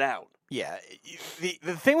that out. Yeah,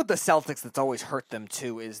 the thing with the Celtics that's always hurt them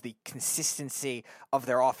too is the consistency of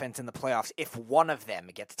their offense in the playoffs. If one of them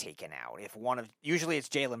gets taken out, usually it's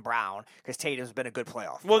Jaylen Brown because Tatum's been a good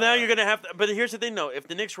playoff player. Well, now you're gonna have to. But here's the thing, though: if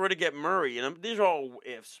the Knicks were to get Murray, and these are all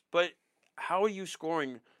ifs, but how are you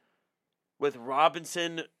scoring with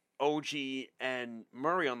Robinson, OG, and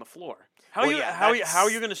Murray on the floor? How are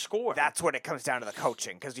you going to score? That's when it comes down to the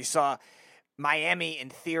coaching because you saw Miami in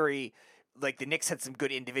theory. Like, the Knicks had some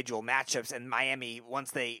good individual matchups, and Miami,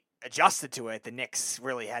 once they adjusted to it, the Knicks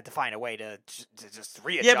really had to find a way to just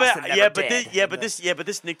readjust. But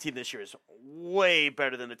this Knicks team this year is way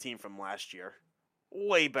better than the team from last year.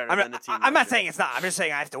 Way better than the team. I'm not saying it's not. I'm just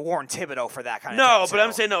saying I have to warn Thibodeau for that kind of thing. No, but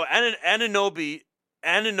I'm saying no.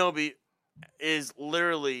 Anunoby is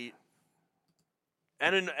literally.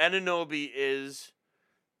 Anunoby is.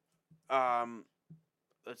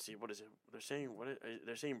 Let's see, what is it?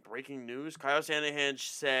 They're saying breaking news. Kyle Shanahan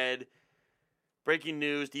said, breaking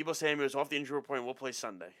news, Deebo Samuel is off the injury report and will play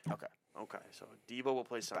Sunday. Okay, so Deebo will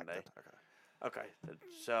play Sunday. Okay,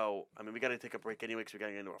 so, I mean, we got to take a break anyway because we got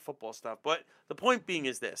to get into our football stuff. But the point being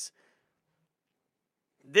is this.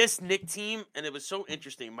 This Knicks team, and it was so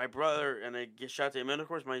interesting. My brother, and I give shout out to him, and of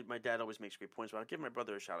course my dad always makes great points, but I'll give my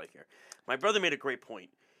brother a shout out here. My brother made a great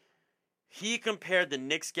point. He compared the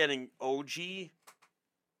Knicks getting OG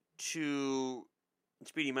to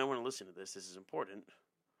Speedy, you might want to listen to this. This is important.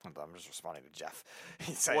 I'm just responding to Jeff.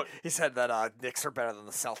 He said that Knicks are better than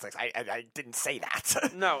the Celtics. I didn't say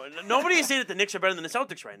that. No, nobody is saying that the Knicks are better than the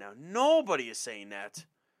Celtics right now. Nobody is saying that.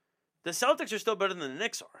 The Celtics are still better than the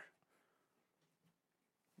Knicks are.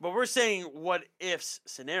 But we're saying what ifs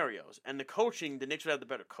scenarios. And the coaching, the Knicks would have the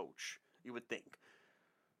better coach, you would think.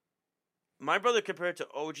 My brother compared to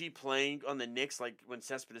OG playing on the Knicks like when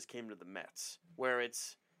Cespedes came to the Mets, where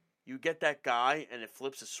it's you get that guy, and it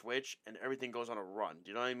flips a switch, and everything goes on a run. Do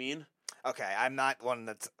you know what I mean? Okay, I'm not one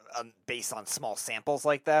that's based on small samples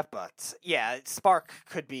like that, but yeah, Spark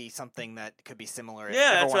could be something that could be similar. If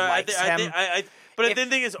that's right. But the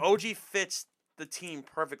thing is, OG fits the team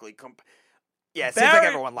perfectly. It seems like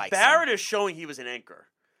everyone likes Barrett him. is showing he was an anchor.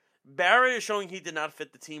 Barrett is showing he did not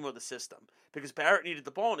fit the team or the system because Barrett needed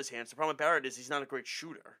the ball in his hands. The problem with Barrett is he's not a great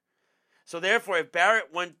shooter. So therefore, if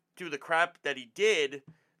Barrett went through the crap that he did.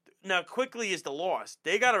 Now, Quickly is the loss.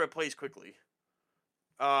 They got to replace Quickly.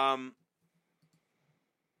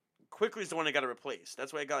 Quickly's the one they got to replace.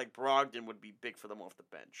 That's why a guy like Brogdon would be big for them off the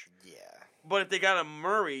bench. Yeah. But if they got a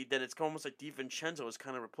Murray, then it's almost like DiVincenzo is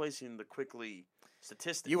kind of replacing the Quickly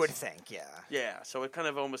statistics. You would think, yeah. Yeah, so it kind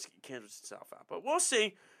of almost cancels itself out. But we'll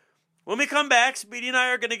see. When we come back, Speedy and I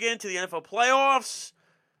are going to get into the NFL playoffs,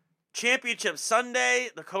 Championship Sunday,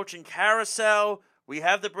 the coaching carousel. We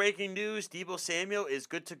have the breaking news. Deebo Samuel is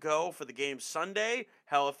good to go for the game Sunday.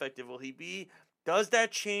 How effective will he be? Does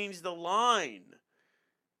that change the line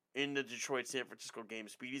in the Detroit-San Francisco game?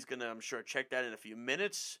 Speedy's going to, I'm sure, check that in a few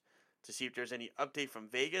minutes to see if there's any update from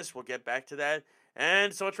Vegas. We'll get back to that.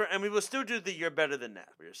 And so and we will still do the You're Better Than That.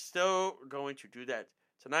 We're still going to do that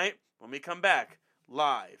tonight when we come back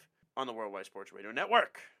live on the Worldwide Sports Radio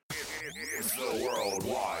Network. It's the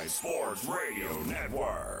Worldwide Sports Radio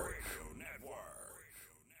Network.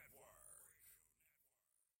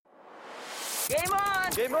 Game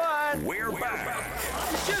on! Game on! We're back.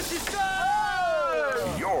 Juicy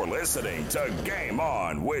Star! You're listening to Game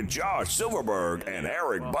On with Josh Silverberg and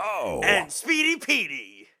Eric Bowe. And Speedy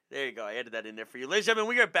Petey. There you go. I added that in there for you. Ladies and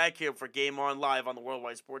gentlemen, we are back here for Game On live on the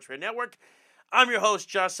Worldwide Sports Radio Network. I'm your host,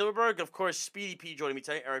 Josh Silverberg. Of course, Speedy P joining me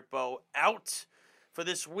today. Eric Bowe out for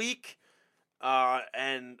this week.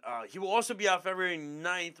 And he will also be out February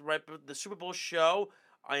 9th, right before the Super Bowl show.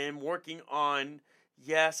 I am working on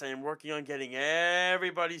getting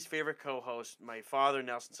everybody's favorite co-host, my father,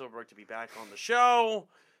 Nelson Silverberg, to be back on the show.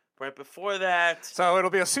 Right before that. So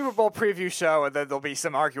it'll be a Super Bowl preview show, and then there'll be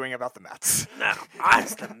some arguing about the Mets. No,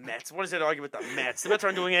 it's the Mets. What is it to argue with the Mets? The Mets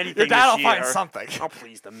aren't doing anything Your dad this will year. find something. Oh,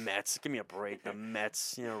 please, the Mets. Give me a break. The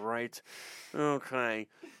Mets. Yeah, right. Okay.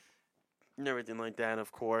 And everything like that,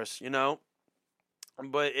 of course,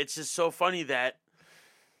 But it's just so funny that,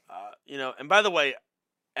 and by the way,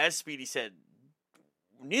 as Speedy said,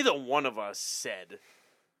 neither one of us said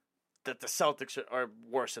that the Celtics are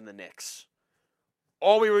worse than the Knicks.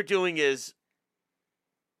 All we were doing is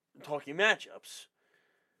talking matchups.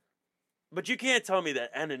 But you can't tell me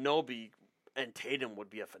that Anunoby and Tatum would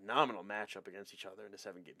be a phenomenal matchup against each other in a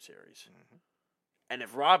 7-game series. Mm-hmm. And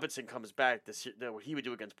if Robinson comes back, he would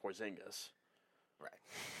do against Porzingis. Right.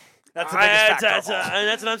 That's the biggest factor. And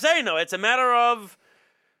that's what I'm saying, though. It's a matter of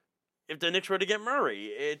if the Knicks were to get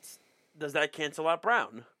Murray, does that cancel out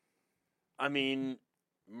Brown? I mean,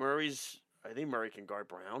 I think Murray can guard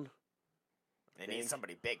Brown. They need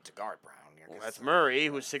somebody big to guard Brown. Well, that's Murray,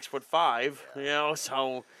 who's 6'5",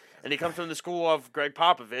 so, and he comes from the school of Greg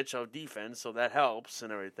Popovich of defense, so that helps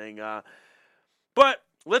and everything. But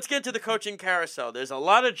let's get to the coaching carousel. There's a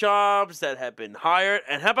lot of jobs that have been hired,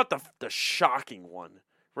 and how about the shocking one?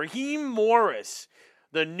 Raheem Morris,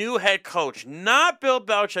 the new head coach, not Bill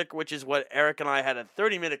Belichick, which is what Eric and I had a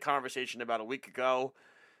 30-minute conversation about a week ago.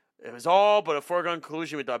 It was all but a foregone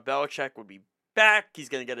conclusion. We thought Belichick would be back. He's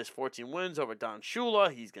going to get his 14 wins over Don Shula.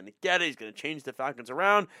 He's going to get it. He's going to change the Falcons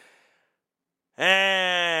around.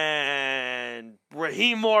 And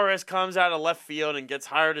Raheem Morris comes out of left field and gets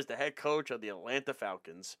hired as the head coach of the Atlanta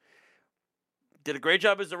Falcons. Did a great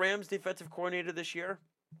job as the Rams defensive coordinator this year.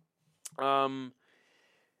 Arthur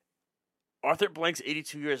Blank's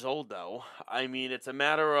 82 years old, though. I mean, it's a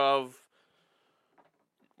matter of,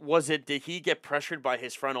 did he get pressured by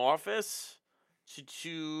his front office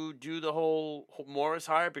to do the whole Morris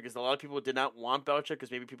hire, because a lot of people did not want Belichick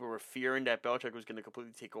because maybe people were fearing that Belichick was going to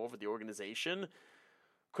completely take over the organization?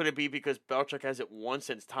 Could it be because Belichick hasn't won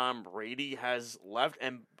since Tom Brady has left?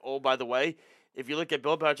 And, oh, by the way, if you look at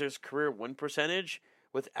Bill Belichick's career win percentage,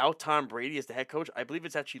 without Tom Brady as the head coach, I believe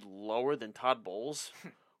it's actually lower than Todd Bowles,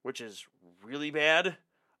 which is really bad.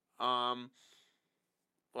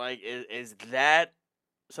 Is that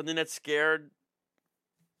something that scared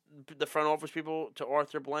the front office people to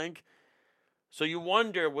Arthur Blank? So you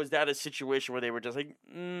wonder, was that a situation where they were just like,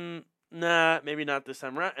 nah, maybe not this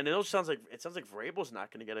time around? And it sounds like Vrabel's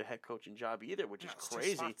not going to get a head coaching job either, which is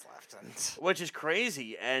crazy. Which is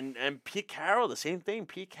crazy. And Pete Carroll, the same thing.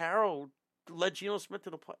 Pete Carroll led Geno Smith to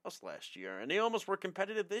the playoffs last year, and they almost were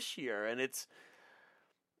competitive this year. And it's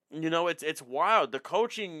wild. The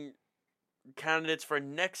coaching candidates for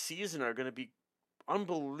next season are going to be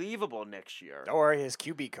unbelievable next year. Don't worry, his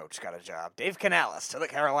QB coach got a job. Dave Canales to the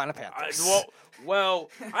Carolina Panthers. Well,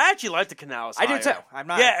 I actually like the Canales hire. I do too. I'm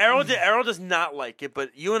not. Yeah, Errol does not like it,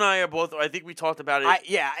 but you and I are both. I think we talked about it.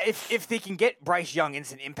 If they can get Bryce Young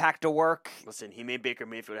instant impact to work. Listen, he made Baker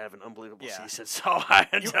Mayfield have an unbelievable season. So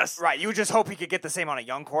you would just hope he could get the same on a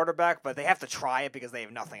young quarterback, but they have to try it because they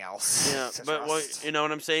have nothing else. Yeah, but you know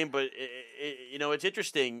what I'm saying. But it's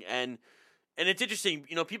interesting, and it's interesting.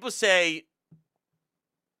 People say,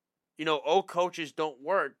 old coaches don't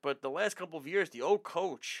work, but the last couple of years, the old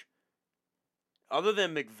coach, other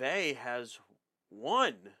than McVay, has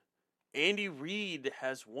won. Andy Reid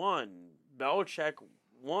has won. Belichick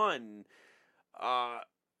won.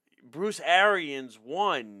 Bruce Arians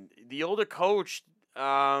won. The older coach,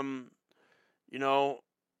 has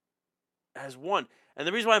won. And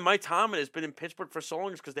the reason why Mike Tomlin has been in Pittsburgh for so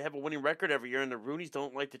long is because they have a winning record every year, and the Rooneys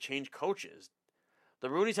don't like to change coaches. The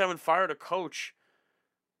Rooneys haven't fired a coach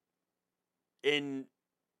in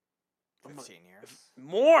 15 years.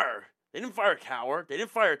 More. They didn't fire Cowher. They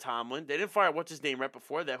didn't fire Tomlin. They didn't fire, what's his name right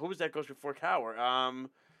before that? Who was that coach before Cowher?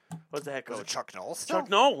 What's the head coach? Was it Chuck Noll still? Chuck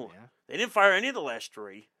Noll. Yeah. They didn't fire any of the last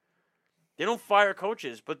three. They don't fire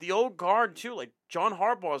coaches, but the old guard too, like John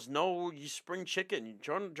Harbaugh's no spring chicken.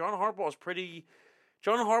 John Harbaugh is pretty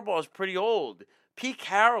old. Pete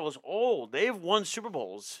Carroll is old. They've won Super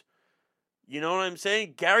Bowls. You know what I'm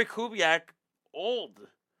saying? Gary Kubiak, old.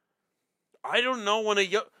 I don't know when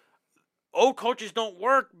old coaches don't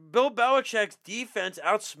work. Bill Belichick's defense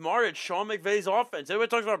outsmarted Sean McVay's offense. Everybody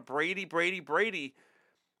talks about Brady.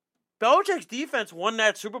 Belichick's defense won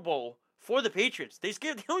that Super Bowl for the Patriots. They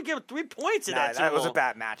only gave 3 points in that Super Bowl. That was a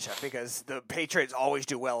bad matchup because the Patriots always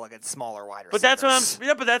do well against smaller wide receivers.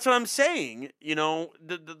 But that's what I'm saying. You know,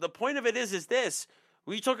 the point of it is this.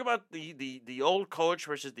 We talk about the old coach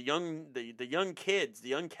versus the young kids, the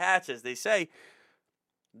young cats, as they say.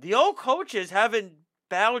 The old coaches haven't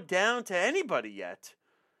bowed down to anybody yet.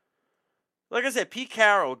 Like I said, Pete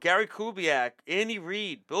Carroll, Gary Kubiak, Andy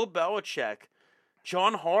Reid, Bill Belichick,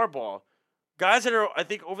 John Harbaugh. Guys that are, I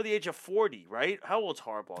think, over the age of 40, right? How old's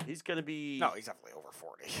Harbaugh? He's going to be... No, he's definitely over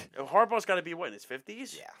 40. Harbaugh's got to be, what, in his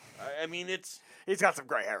 50s? Yeah. I mean, it's... He's got some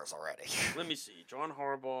gray hairs already. Let me see. John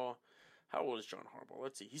Harbaugh. How old is John Harbaugh?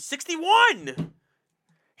 Let's see. He's 61!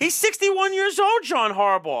 He's 61 years old, John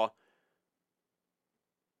Harbaugh.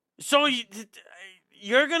 So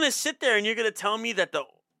you're going to sit there and you're going to tell me that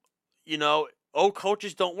old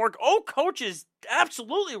coaches don't work. Old coaches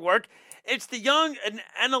absolutely work. It's the young and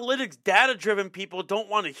analytics, data-driven people don't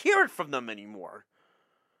want to hear it from them anymore.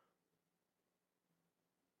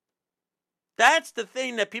 That's the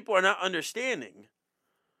thing that people are not understanding.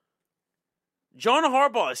 John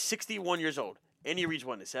Harbaugh is 61 years old. Andy Reid's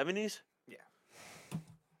what, in his 70s? Yeah.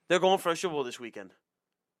 They're going for a Super Bowl this weekend.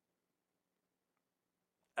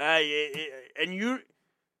 And you're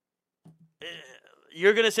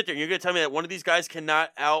going to sit there and you're going to tell me that one of these guys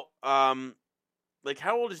cannot like,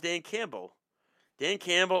 how old is Dan Campbell? Dan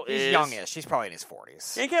Campbell is... He's youngish. He's probably in his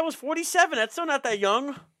 40s. Dan Campbell's 47. That's still not that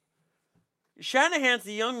young. Shanahan's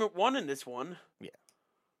the young one in this one. Yeah.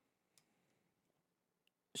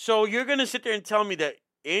 So you're going to sit there and tell me that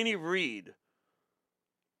Andy Reid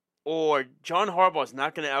or John Harbaugh is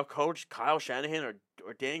not going to outcoach Kyle Shanahan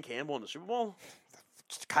or Dan Campbell in the Super Bowl?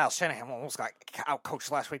 Kyle Shanahan almost got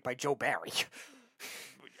outcoached last week by Joe Barry.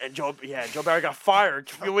 And Joe Barry got fired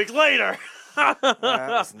a few weeks later. That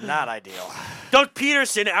was not ideal. Doug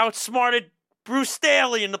Peterson outsmarted Bruce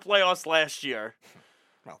Staley in the playoffs last year.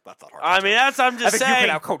 Well, that's not hard. I'm just saying. I think you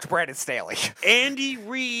can outcoach Brandon Staley. Andy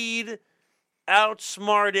Reid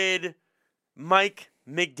outsmarted Mike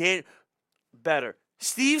McDaniel. Better.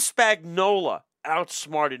 Steve Spagnuolo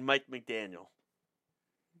outsmarted Mike McDaniel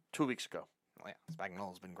 2 weeks ago. Well, yeah,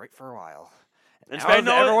 Spagnuolo's been great for a while. And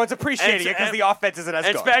everyone's appreciating it because the offense isn't as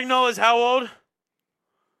good. And Spagnuolo is how old?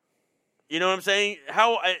 You know what I'm saying?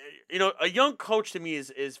 A young coach to me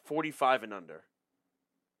is 45 and under.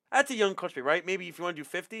 That's a young coach, right? Maybe if you want to do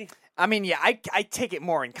 50. I mean, yeah, I take it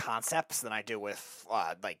more in concepts than I do with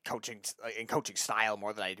coaching style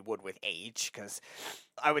more than I would with age, because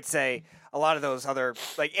I would say a lot of those other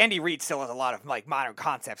Andy Reid still has a lot of modern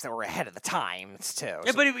concepts that were ahead of the times too.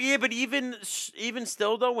 Yeah, but even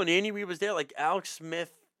still though, when Andy Reid was there, Alex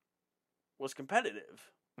Smith was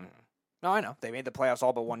competitive. Mm. No, I know they made the playoffs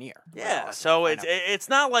all but 1 year. Yeah, so it's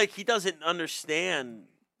not like he doesn't understand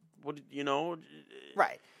what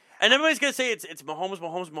right. And everybody's going to say it's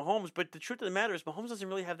Mahomes, but the truth of the matter is Mahomes doesn't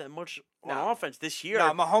really have that much on offense this year.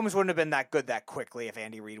 No, Mahomes wouldn't have been that good that quickly if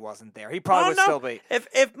Andy Reid wasn't there. He probably would still be.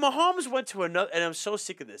 If Mahomes went to another, and I'm so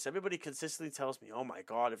sick of this, everybody consistently tells me, oh my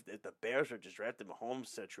God, if the Bears were just drafted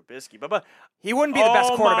Mahomes to Trubisky, but he wouldn't be the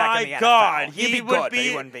best quarterback in the NFL. God, he'd be good, but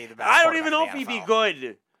he wouldn't be the best. I don't even know if he'd be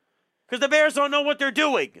good, because the Bears don't know what they're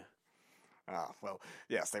doing. Oh, well,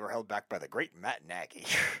 yes, they were held back by the great Matt Nagy.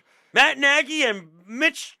 Matt Nagy and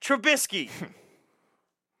Mitch Trubisky.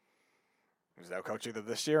 Who's now coaching them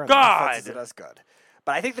this year? And God! Isn't as good.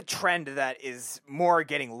 But I think the trend that is more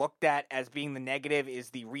getting looked at as being the negative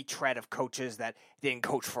is the retread of coaches that didn't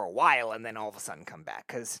coach for a while and then all of a sudden come back.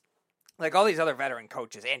 Because all these other veteran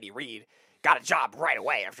coaches, Andy Reid got a job right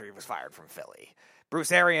away after he was fired from Philly.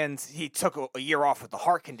 Bruce Arians, he took a year off with the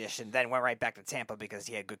heart condition, then went right back to Tampa because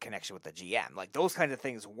he had good connection with the GM. Those kinds of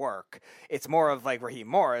things work. It's more of Raheem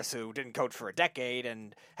Morris, who didn't coach for a decade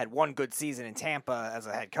and had one good season in Tampa as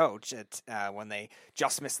a head coach when they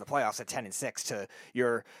just missed the playoffs at 10-6 to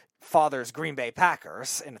your father's Green Bay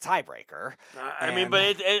Packers in a tiebreaker.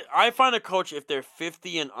 I find a coach, if they're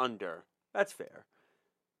 50 and under, that's fair.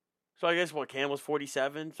 So I guess Campbell's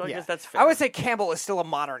 47. So I guess that's fair. I would say Campbell is still a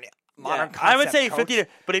modern concept I would say coach. 50.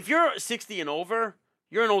 But if you're 60 and over,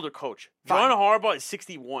 you're an older coach. John Harbaugh is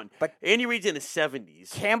 61. But Andy Reid's in his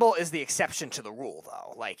 70s. Campbell is the exception to the rule,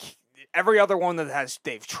 though. Every other one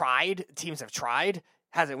teams have tried,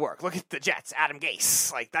 Hasn't worked. Look at the Jets. Adam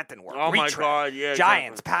Gase. Like, that didn't work. Oh, my Retread. God, yeah,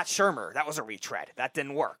 Giants. exactly. Pat Shurmur. That was a retread. That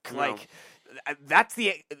didn't work. No. Like, that's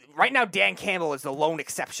the... Right now, Dan Campbell is the lone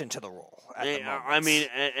exception to the rule at the moment. I mean,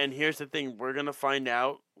 and here's the thing. We're going to find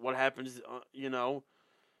out what happens, in the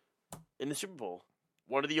Super Bowl.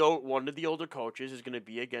 One of the older coaches is going to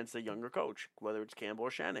be against a younger coach, whether it's Campbell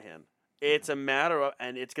or Shanahan. It's a matter of...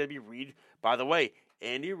 And it's going to be Reid. By the way,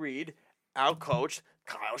 Andy Reid outcoached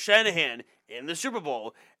Kyle Shanahan in the Super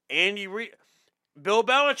Bowl. Bill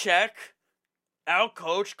Belichick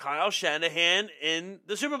outcoached Kyle Shanahan in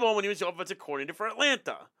the Super Bowl when he was the offensive coordinator for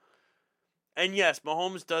Atlanta. And yes,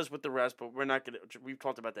 Mahomes does with the reps, but we're not going to... We've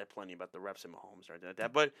talked about that plenty, about the reps and Mahomes or anything like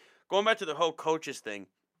that. But going back to the whole coaches thing,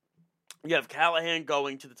 you have Callahan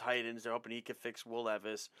going to the Titans. They're hoping he can fix Will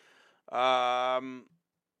Levis.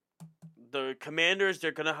 The Commanders,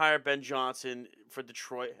 they're going to hire Ben Johnson for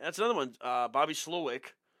Detroit. That's another one. Bobby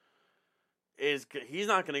Slowick. He's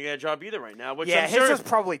not going to get a job either right now. Which yeah, I'm his sure, was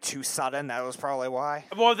probably too sudden. That was probably why.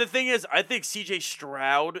 Well, the thing is, I think C.J.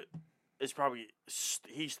 Stroud is probably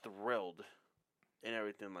he's thrilled and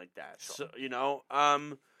everything like that. Sure. So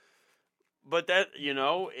but that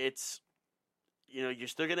it's you're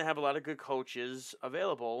still going to have a lot of good coaches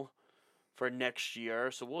available for next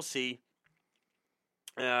year. So we'll see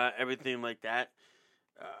everything like that.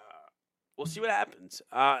 We'll see what happens.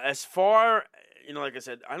 As far like I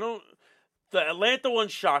said, the Atlanta one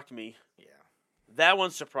shocked me. Yeah. That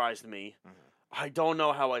one surprised me. Mm-hmm. I don't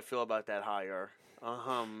know how I feel about that hire.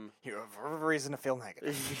 You have every reason to feel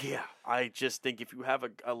negative. Yeah. I just think if you have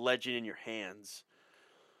a legend in your hands,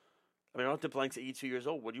 I mean, Arthur Blank's 82 years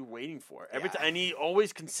old. What are you waiting for? Every time, and he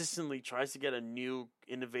always consistently tries to get a new,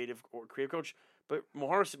 innovative or creative coach. But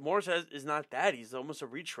Morris is not that. He's almost a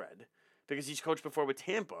retread because he's coached before with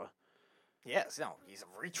Tampa. Yes, no, he's a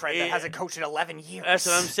retread that hasn't coached in 11 years. That's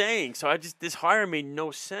what I'm saying. So this hire made no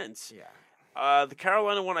sense. Yeah. The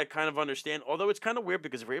Carolina one I kind of understand, although it's kind of weird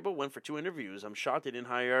because Vrabel went for 2 interviews. I'm shocked they didn't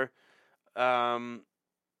hire, and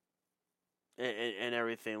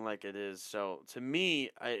everything like it is. So to me,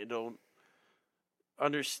 I don't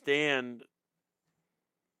understand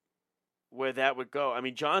where that would go. I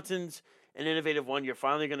mean, Johnson's an innovative one. You're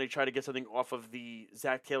finally going to try to get something off of the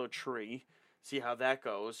Zach Taylor tree, see how that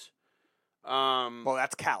goes. Well,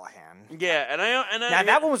 that's Callahan. Yeah, and now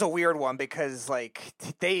that one was a weird one because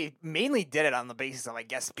they mainly did it on the basis of, I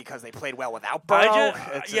guess, because they played well without Burrow.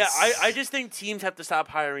 I just think teams have to stop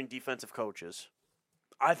hiring defensive coaches.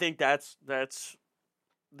 I think that's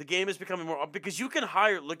the game is becoming more because you can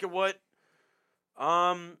hire. Look at what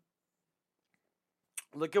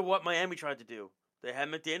Miami tried to do. They had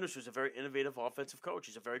McDaniels, who's a very innovative offensive coach.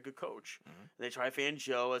 He's a very good coach. Mm-hmm. And they try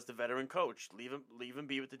Fangio as the veteran coach. Leave him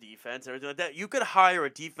be with the defense and everything like that. You could hire a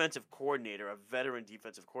defensive coordinator, a veteran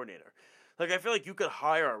defensive coordinator. Like, I feel like you could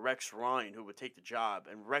hire a Rex Ryan who would take the job,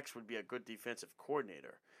 and Rex would be a good defensive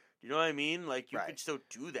coordinator. You know what I mean? Like, you could still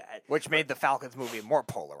do that. Which made the Falcons movie more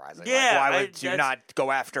polarizing. Yeah. Why would you not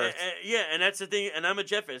go after... And that's the thing. And I'm a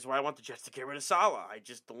Jet fan. That's why I want the Jets to get rid of Saleh. I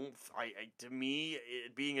just don't... to me,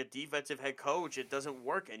 being a defensive head coach, it doesn't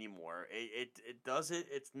work anymore. It doesn't...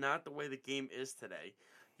 It's not the way the game is today.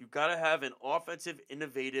 You got to have an offensive,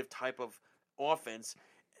 innovative type of offense,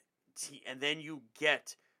 and then you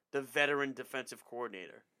get the veteran defensive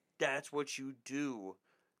coordinator. That's what you do.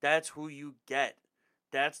 That's who you get.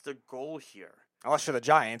 That's the goal here. Unless you're the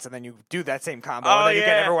Giants, and then you do that same combo, and then you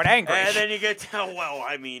get everyone angry. And then you get, now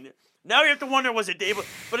you have to wonder, was it Dable?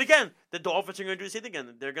 But again, the Dolphins are going to do the same thing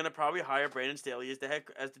again. They're going to probably hire Brandon Staley as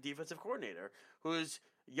the defensive coordinator, who's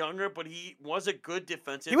younger, but he was a good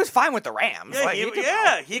defensive. He was fine with the Rams. He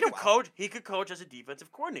could coach. He could coach as a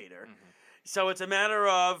defensive coordinator. Mm-hmm. So it's a matter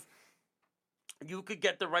of you could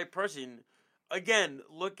get the right person. Again,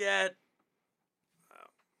 look at.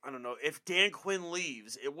 I don't know. If Dan Quinn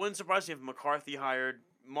leaves, it wouldn't surprise me if McCarthy hired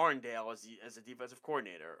Martindale as a defensive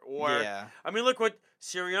coordinator. Or, I mean, look what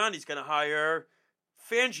Sirianni's going to hire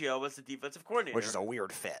Fangio as the defensive coordinator. Which is a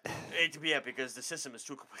weird fit. Because the system is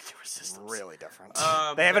two completely different systems. Really different.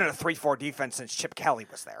 They haven't had a 3-4 defense since Chip Kelly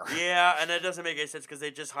was there. Yeah, and that doesn't make any sense because they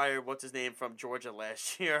just hired, what's his name, from Georgia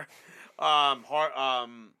last year. Not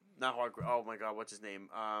Hargrave. Oh, my God, what's his name?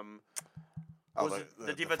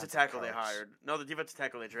 The defensive tackle they hired. No, the defensive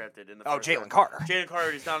tackle they drafted in the first Jalen Carter. Jalen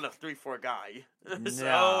Carter is not a 3-4 guy. So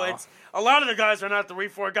No. it's a lot of the guys are not the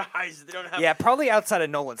 3-4 guys. They don't have. Yeah, probably outside of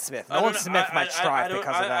Nolan Smith. Nolan Smith might strive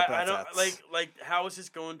because of that. I don't like. How is this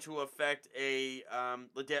going to affect a oh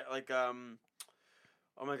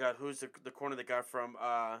my God, who's the corner they got from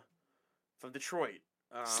Detroit?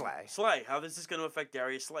 Slay. How is this going to affect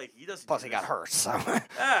Darius Slay? He doesn't. Plus, he got hurt, so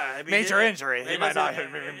Major injury. He might not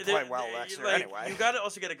even play well next year anyway. You got to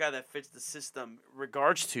also get a guy that fits the system,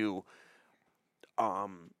 regards to,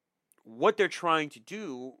 what they're trying to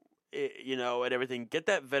do, and everything. Get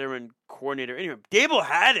that veteran coordinator in here. Dable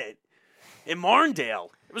had it in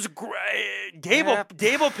Martindale. It was great.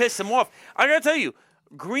 Dable pissed him off. I got to tell you.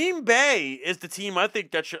 Green Bay is the team I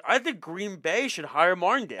think Green Bay should hire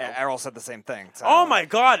Martindale. Errol said the same thing. So oh my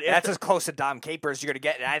God, that's as close to Dom Capers as you're gonna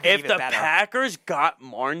get. And I think if even the better. Packers got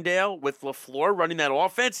Martindale with LaFleur running that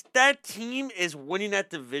offense, that team is winning that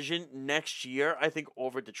division next year. I think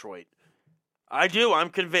over Detroit. I do.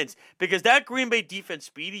 I'm convinced because that Green Bay defense,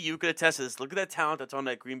 Speedy, you could attest to this. Look at that talent that's on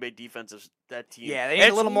that Green Bay defensive team. Yeah, they need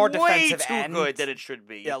a little more defensive end. Way too good than it should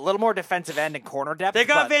be. Yeah, a little more defensive end and corner depth. They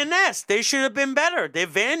got Van Ness. They should have been better.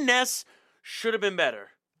 Van Ness should have been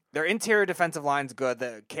better. Their interior defensive line's good.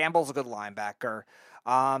 Campbell's a good linebacker.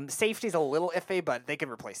 Safety's a little iffy, but they can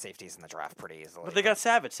replace safeties in the draft pretty easily. But they got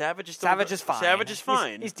Savage. Savage is fine. Savage is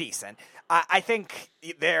fine. He's decent. I think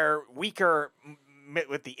they're weaker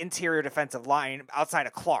with the interior defensive line outside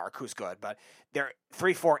of Clark, who's good, but they're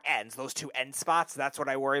 3-4 ends, those two end spots. That's what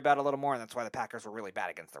I worry about a little more, and that's why the Packers were really bad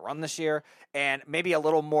against the run this year. And maybe a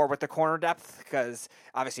little more with the corner depth, because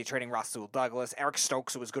obviously trading Rasul Douglas, Eric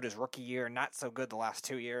Stokes, who was good his rookie year, not so good the last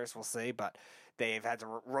 2 years, we'll see, but they've had to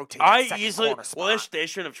rotate that second corner spot. Well, they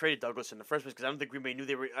shouldn't have traded Douglas in the first place because I don't think Green Bay knew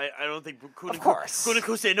they were. I don't think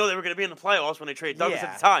Kunikuse know they were going to be in the playoffs when they traded Douglas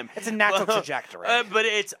at the time. It's a natural trajectory. But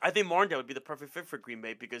I think Martindale would be the perfect fit for Green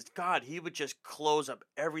Bay because God, he would just close up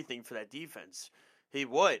everything for that defense. He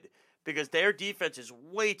would because their defense is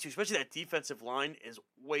way too, especially that defensive line is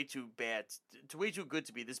way too bad, way too good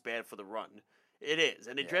to be this bad for the run. It is,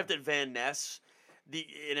 and they drafted Van Ness,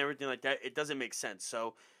 and everything like that. It doesn't make sense.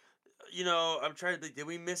 So. I'm trying to think. Did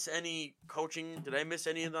we miss any coaching? Did I miss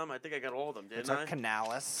any of them? I think I got all of them, didn't I?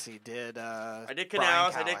 Canales. He did. I did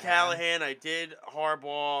Canales. I did Callahan. I did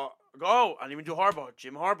Harbaugh. I didn't even do Harbaugh.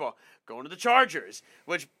 Jim Harbaugh going to the Chargers,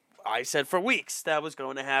 which I said for weeks that was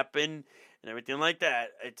going to happen and everything like that.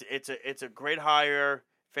 It's a great hire,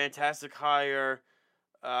 fantastic hire.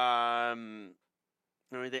 I'm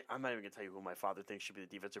not even going to tell you who my father thinks should be the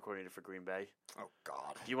defensive coordinator for Green Bay. Oh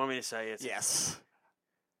God. Do you want me to say it? Yes.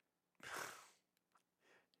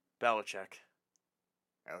 Belichick.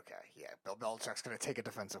 Okay, yeah. Bill Belichick's going to take a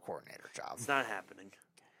defensive coordinator job. It's not happening.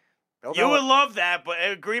 You would love that,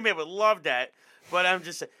 but Green Bay would love that. But I'm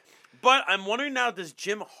just saying. But I'm wondering now, does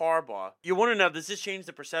Jim Harbaugh, does this change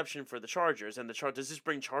the perception for the Chargers? And does this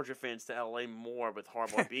bring Charger fans to L.A. more with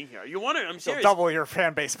Harbaugh being here? You wonder, I'm serious. It'll double your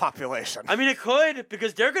fan base population. I mean, it could,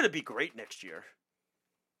 because they're going to be great next year.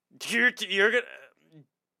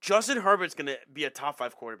 Justin Herbert's going to be a top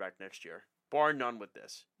 5 quarterback next year. Bar none with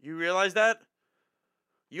this. You realize that?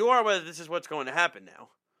 You are whether this is what's going to happen now.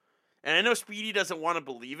 And I know Speedy doesn't want to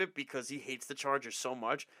believe it because he hates the Chargers so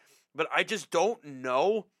much, but I just don't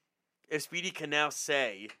know if Speedy can now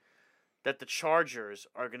say that the Chargers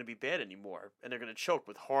are going to be bad anymore and they're going to choke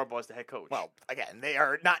with Harbaugh as the head coach. Well, again, they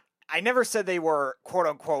are not. I never said they were, quote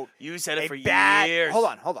unquote, you said it for years. Hold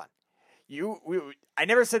on. I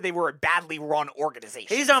never said they were a badly run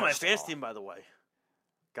organization. He's on my fantasy team, by the way.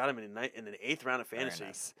 Got him in the 8th round of fantasy.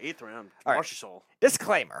 Nice. 8th round. All right. Watch your soul.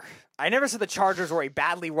 Disclaimer. I never said the Chargers were a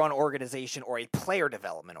badly run organization or a player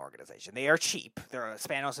development organization. They are cheap. Their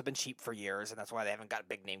Spanos have been cheap for years, and that's why they haven't got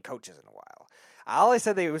big name coaches in a while. All I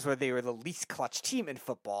said they were the least clutch team in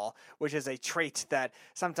football, which is a trait that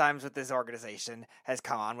sometimes with this organization has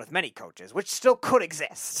come on with many coaches, which still could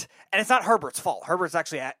exist. And it's not Herbert's fault. Herbert's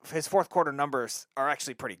actually, his fourth quarter numbers are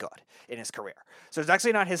actually pretty good in his career. So it's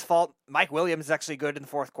actually not his fault. Mike Williams is actually good in the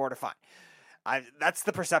fourth quarter, fine. That's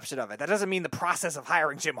the perception of it. That doesn't mean the process of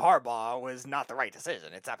hiring Jim Harbaugh was not the right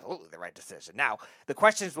decision. It's absolutely the right decision. Now, the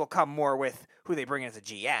questions will come more with who they bring in as a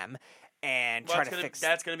GM and try to fix.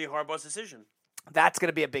 That's going to be Harbaugh's decision. That's going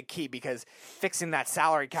to be a big key because fixing that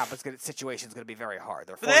salary cap situation is going to be very hard.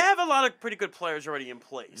 They have a lot of pretty good players already in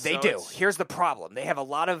place. They do. Here's the problem. They have a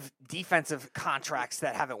lot of defensive contracts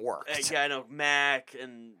that haven't worked. Yeah, I know. Mack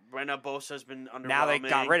and right now Bosa has been underwhelming. Now they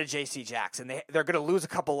got rid of J.C. Jackson. They're going to lose a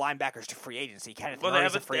couple linebackers to free agency. Kenneth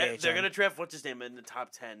Murray's a free agent. They're going to draft, what's his name, in the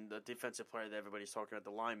top 10, the defensive player that everybody's talking about, the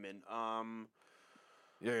lineman.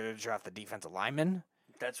 You're going to draft the defensive lineman?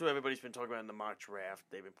 That's who everybody's been talking about in the mock draft.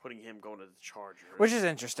 They've been putting him going to the Chargers, which is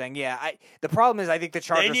interesting. Yeah, the problem is I think the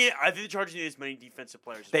Chargers. I think the Chargers need as many defensive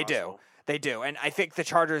players as possible. They do, and I think the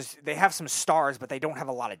Chargers they have some stars, but they don't have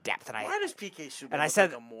a lot of depth. And why does PK Subban look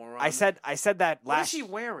like a moron? I said that last. What is he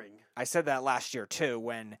wearing? I said that last year too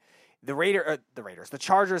when the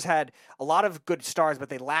Chargers had a lot of good stars, but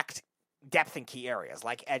they lacked depth in key areas,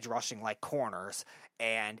 like edge rushing, like corners,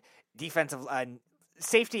 and defensive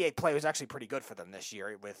safety play was actually pretty good for them this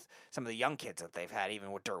year with some of the young kids that they've had,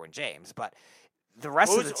 even with Derwin James. But the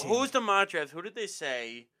rest of the team... Who's the mock draft? Who did they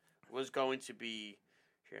say was going to be...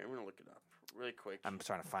 Here, I'm going to look it up really quick. I'm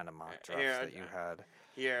trying to find a mock draft that you had.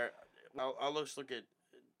 Here, I'll just look at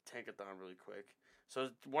Tankathon really quick. So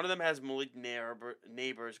one of them has Malik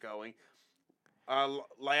Neighbors going.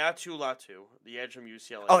 Laiatu Latu, the edge from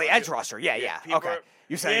UCLA. Oh, the edge rusher. Yeah. Okay.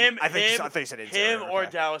 You said him. I thought you said interior. Him or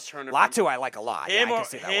Dallas Turner. Latu, I like a lot. Him I can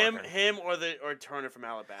see that him or Turner from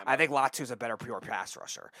Alabama. I think Latu's a better pure pass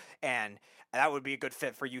rusher, and that would be a good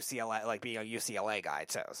fit for UCLA, like being a UCLA guy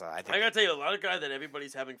too. So I gotta tell you, a lot of guy that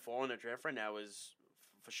everybody's having fall in their draft right now is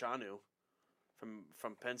Fashanu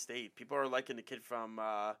from Penn State. People are liking the kid from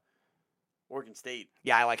Oregon State.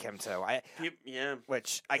 Yeah, I like him too.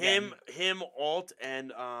 Which again, him, Alt,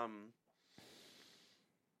 and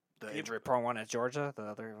the injury prone one at Georgia, the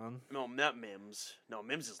other one. No, not Mims. No,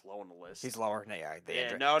 Mims is low on the list. He's lower. No, yeah,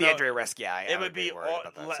 the injury risk. Yeah, it would be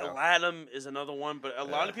Latham is another one, but a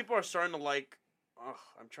lot of people are starting to like.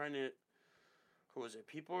 I'm trying to. Who is it?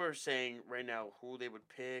 People are saying right now who they would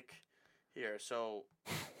pick. Here, so,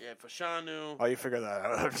 Fashanu. Oh, you figure that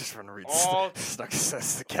out. I'm just trying to read. Stuck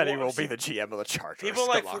says Kenny will be the GM of the Chargers. People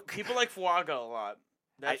like Fuaga a lot.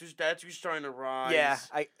 That's who's starting to rise. Yeah,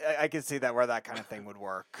 I can see that where that kind of thing would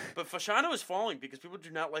work. But Fashanu is falling because people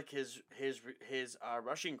do not like his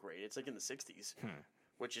rushing grade. It's like in the 60s,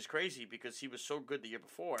 which is crazy because he was so good the year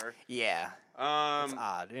before. Yeah, it's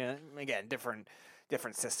odd. Yeah, again, different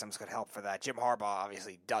systems could help for that. Jim Harbaugh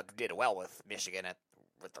obviously did well with Michigan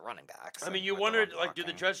with the running backs. I mean, you wondered, do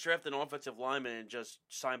the Jets draft an offensive lineman and just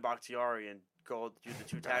sign Bakhtiari and go do the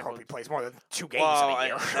two tackles? I hope he plays more than 2 games in a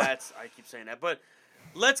year. I keep saying that. But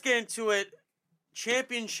let's get into it.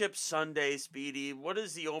 Championship Sunday, Speedy. What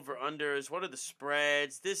is the over-unders? What are the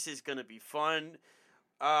spreads? This is going to be fun.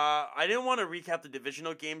 I didn't want to recap the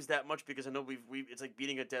divisional games that much because I know it's like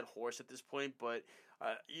beating a dead horse at this point. But,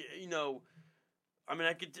 I mean,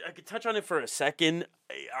 I could touch on it for a second.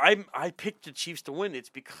 I picked the Chiefs to win. It's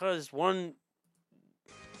because one,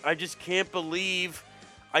 I just can't believe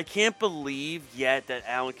yet that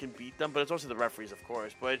Allen can beat them. But it's also the referees, of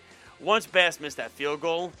course. But once Bass missed that field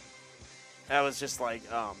goal, that was just like,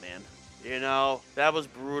 oh man, that was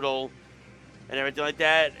brutal and everything like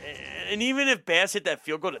that. And even if Bass hit that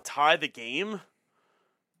field goal to tie the game,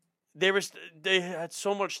 they had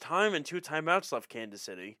so much time and 2 timeouts left, Kansas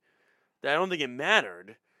City, that I don't think it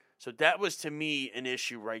mattered. So that was, to me, an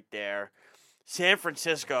issue right there. San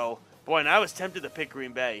Francisco, boy, and I was tempted to pick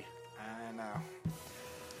Green Bay. I know.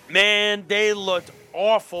 Man, they looked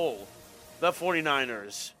awful, the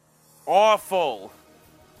 49ers. Awful.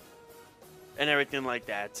 And everything like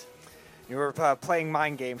that. You were playing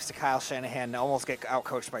mind games to Kyle Shanahan and almost get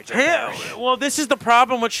outcoached by Joe Barry. Well, this is the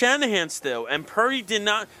problem with Shanahan still. And Purdy did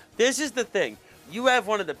not. This is the thing. You have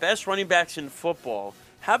one of the best running backs in football.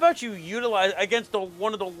 How about you utilize against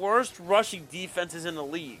one of the worst rushing defenses in the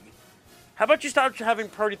league? How about you start having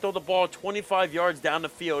Purdy throw the ball 25 yards down the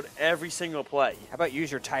field every single play? How about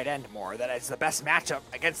use your tight end more? That is the best matchup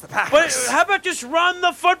against the Packers. But how about just run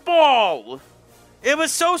the football? It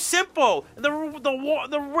was so simple. The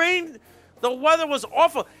rain, the weather was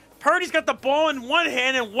awful. Purdy's got the ball in one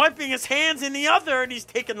hand and wiping his hands in the other, and he's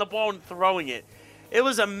taking the ball and throwing it. It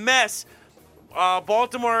was a mess.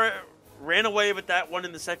 Baltimore ran away with that one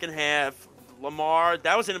in the second half. Lamar,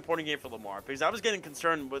 that was an important game for Lamar because I was getting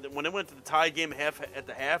concerned when it went to the tie game at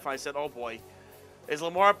the half. I said, oh boy, is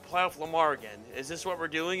Lamar playoff Lamar again? Is this what we're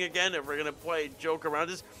doing again? If we're going to play joke around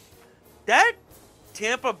this? That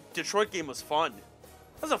Tampa-Detroit game was fun.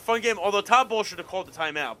 That was a fun game, although Todd Bowles should have called the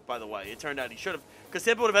timeout, by the way. It turned out he should have, because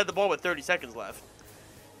Tampa would have had the ball with 30 seconds left.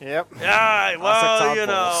 Yep. Yeah, well,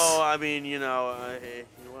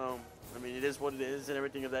 it is what it is and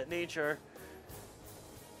everything of that nature.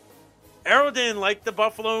 Arrow didn't like the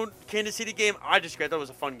Buffalo-Kansas City game. I just thought that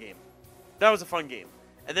was a fun game. That was a fun game.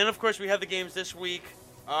 And then, of course, we have the games this week.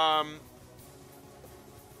 And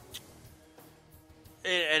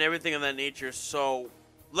everything of that nature. So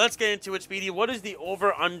let's get into it, Speedy. What is the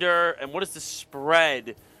over-under and what is the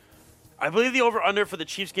spread? I believe the over-under for the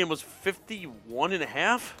Chiefs game was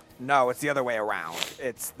 51.5. No, it's the other way around.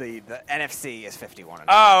 It's the NFC is 51.5.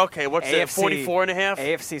 Oh, okay. What's it? 44.5?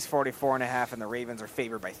 AFC is 44.5, and the Ravens are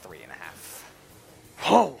favored by 3.5.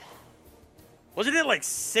 Oh. Wasn't it like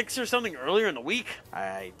 6 or something earlier in the week?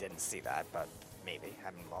 I didn't see that, but maybe.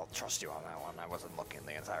 I'll trust you on that one. I wasn't looking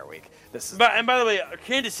the entire week. And by the way,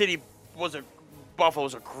 Kansas City Buffalo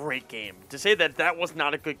was a great game. To say that was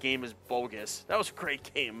not a good game is bogus. That was a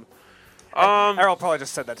great game. Errol probably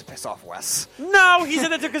just said that to piss off Wes. No, he said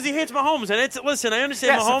that because he hates Mahomes. And listen, I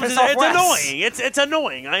understand Yes, Mahomes. piss off It's Wes. annoying. It's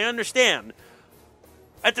annoying. I understand.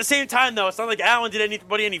 At the same time, though, it's not like Allen did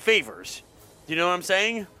anybody any favors. Do you know what I'm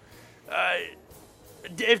saying?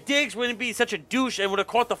 If Diggs wouldn't be such a douche and would have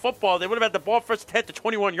caught the football, they would have had the ball first hit the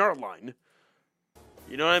 21-yard line.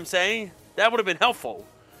 You know what I'm saying? That would have been helpful.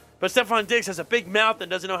 But Stephon Diggs has a big mouth and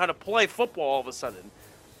doesn't know how to play football all of a sudden.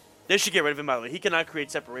 They should get rid of him, by the way. He cannot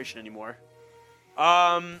create separation anymore.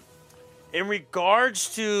 In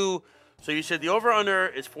regards to... So you said the over-under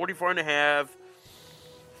is 44.5,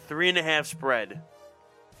 3.5 spread.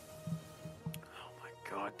 Oh, my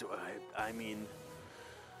God. I mean...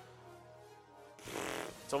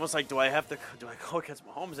 It's almost like, do I go against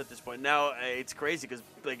Mahomes at this point? Now, it's crazy because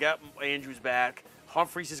they got Andrews back.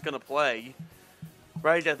 Humphreys is going to play.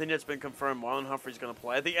 Right? I think that's been confirmed. Marlon Humphrey's going to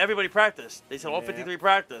play. I think everybody practiced. They said all 53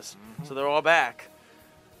 practice. So they're all back.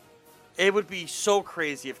 It would be so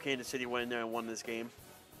crazy if Kansas City went in there and won this game.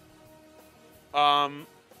 I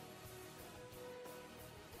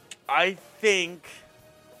think...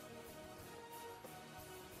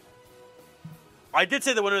 I did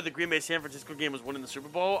say the winner of the Green Bay-San Francisco game was winning the Super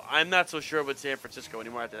Bowl. I'm not so sure about San Francisco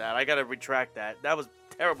anymore after that. I got to retract that. That was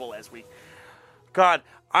terrible last week. God,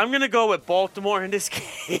 I'm going to go with Baltimore in this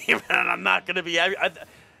game, and I'm not going to be...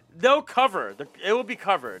 they'll cover. It will be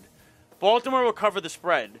covered. Baltimore will cover the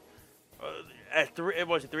spread. At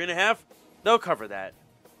 3.5? They'll cover that.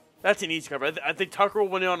 That's an easy cover. I think Tucker will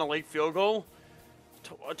win it on a late field goal.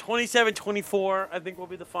 27-24, I think, will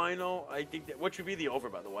be the final. I think which would be the over,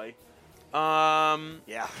 by the way.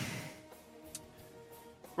 Yeah.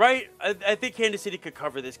 Right? I think Kansas City could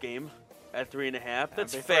cover this game at 3.5.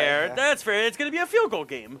 That's fair. fair, yeah. That's fair. It's going to be a field goal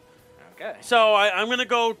game. Okay. So I'm going to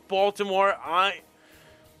go Baltimore.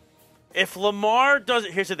 If Lamar does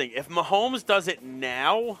it, here's the thing. If Mahomes does it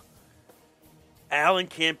now, Allen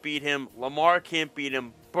can't beat him. Lamar can't beat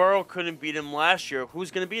him. Burrow couldn't beat him last year.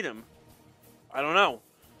 Who's going to beat him? I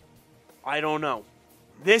don't know.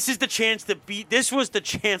 This is the chance to beat. This was the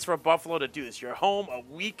chance for Buffalo to do this. You're home, a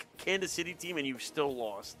weak Kansas City team, and you still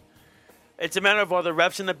lost. It's a matter of are the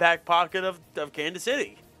reps in the back pocket of Kansas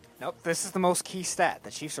City. Nope. This is the most key stat.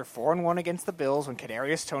 The Chiefs are 4-1 against the Bills when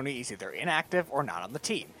Kadarius Toney is either inactive or not on the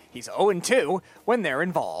team. He's 0-2 when they're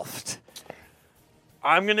involved.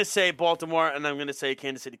 I'm going to say Baltimore, and I'm going to say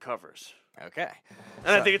Kansas City covers. Okay.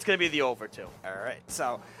 And I think it's going to be the over, too. All right.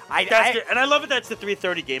 So, And I love it that's the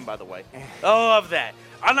 3:30 game, by the way. I love that.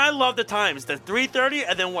 And I love the times. The 3:30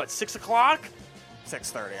 and then what, 6 o'clock?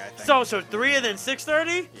 6:30, I think. So 3 and then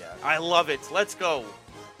 6:30? Yeah. I love it. Let's go.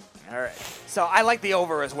 All right. So I like the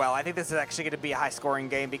over as well. I think this is actually going to be a high-scoring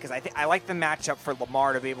game because I like the matchup for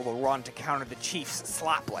Lamar to be able to run to counter the Chiefs'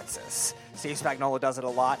 slot blitzes. Steve Spagnuolo does it a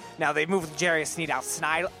lot. Now, they've moved Jarius Sneed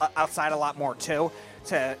outside a lot more, too,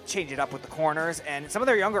 to change it up with the corners. And some of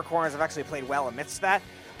their younger corners have actually played well amidst that.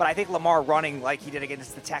 But I think Lamar running like he did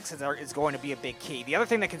against the Texans is going to be a big key. The other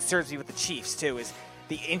thing that concerns me with the Chiefs, too, is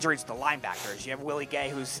the injuries to the linebackers. You have Willie Gay,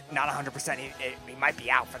 who's not 100%. He might be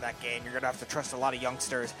out for that game. You're going to have to trust a lot of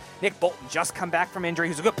youngsters. Nick Bolton just come back from injury.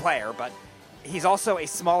 He's a good player, but he's also a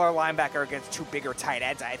smaller linebacker against two bigger tight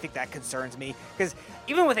ends. I think that concerns me because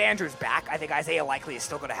even with Andrews back, I think Isaiah Likely is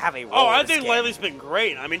still going to have a role. Oh, I in this think game. Likely's been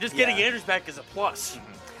great. I mean, just getting Andrews back is a plus.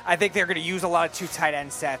 I think they're going to use a lot of two tight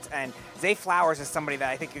end sets, and Zay Flowers is somebody that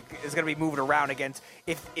I think is going to be moved around against.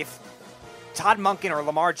 If Todd Monken or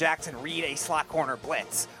Lamar Jackson read a slot corner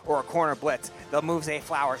blitz or a corner blitz, they'll move Zay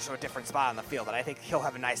Flowers to a different spot on the field, and I think he'll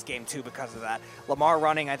have a nice game too because of that. Lamar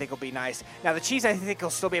running, I think, will be nice. Now, the Chiefs, I think, will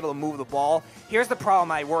still be able to move the ball. Here's the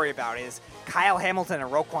problem I worry about is Kyle Hamilton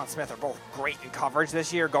and Roquan Smith are both great in coverage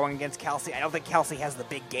this year going against Kelsey. I don't think Kelsey has the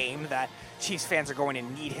big game that Chiefs fans are going to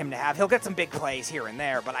need him to have. He'll get some big plays here and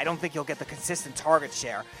there, but I don't think he'll get the consistent target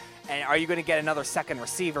share. And are you going to get another second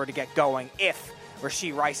receiver to get going if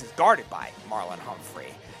Rashee Rice is guarded by Marlon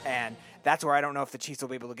Humphrey? And that's where I don't know if the Chiefs will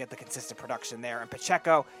be able to get the consistent production there. And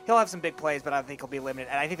Pacheco, he'll have some big plays, but I think he'll be limited.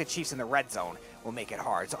 And I think the Chiefs in the red zone will make it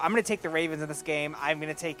hard. So I'm going to take the Ravens in this game. I'm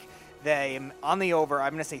going to take them on the over.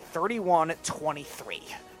 I'm going to say 31-23.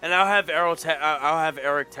 And I'll have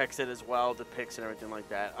Eric text it as well, the picks and everything like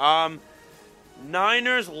that.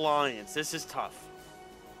 Niners, Lions. This is tough.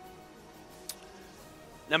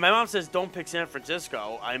 Now, my mom says don't pick San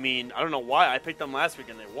Francisco. I mean, I don't know why. I picked them last week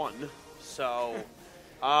and they won. So,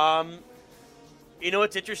 you know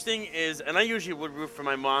what's interesting is, and I usually would root for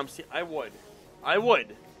my mom. See, I would. I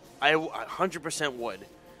 100% would.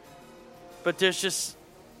 But there's just,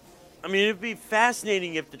 I mean, it'd be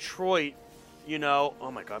fascinating if Detroit, you know, oh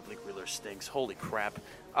my God, Blake Wheeler stinks. Holy crap.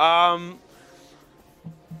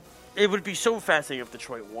 It would be so fascinating if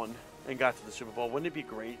Detroit won. and got to the Super Bowl. Wouldn't it be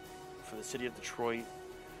great for the city of Detroit,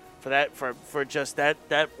 for just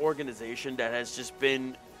that organization that has just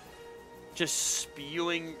been just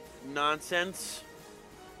spewing nonsense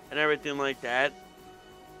and everything like that?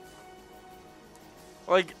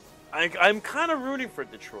 Like, I'm kind of rooting for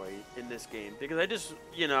Detroit in this game because I just,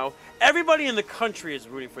 everybody in the country is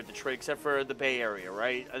rooting for Detroit except for the Bay Area,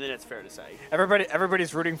 right? I think that's fair to say.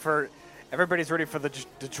 Everybody's rooting for the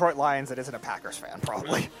Detroit Lions that isn't a Packers fan,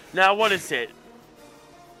 probably. Now, what is it?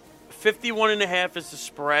 51.5 is the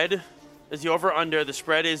spread. Is the over/under? The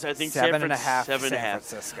spread is, I think, 7.5. 7.5. San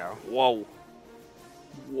Francisco.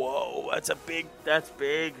 Whoa, that's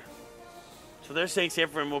big. So they're saying San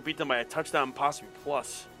Fran will beat them by a touchdown, possibly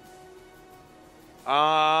plus.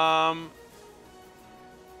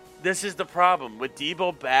 This is the problem. With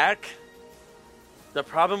Debo back, the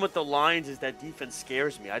problem with the Lions is that defense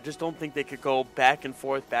scares me. I just don't think they could go back and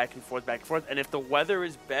forth. And if the weather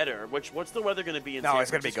is better, what's the weather going to be in San Francisco?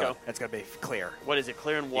 No, it's going to be good. It's going to be clear. What is it,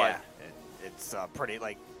 clear and what? Yeah, it's pretty,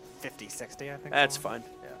 50, 60, I think. That's fine.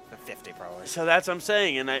 Yeah, 50 probably. So that's what I'm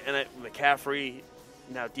saying. And McCaffrey,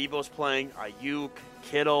 now Debo's playing, Ayuk,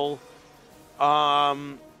 Kittle.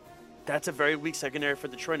 That's a very weak secondary for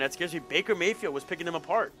Detroit. And that scares me. Baker Mayfield was picking them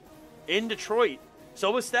apart in Detroit.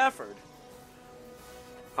 So was Stafford.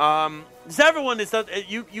 Everyone is not,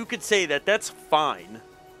 you could say that. That's fine.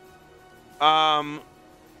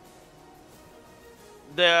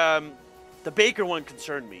 The Baker one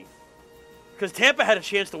concerned me because Tampa had a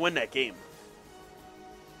chance to win that game,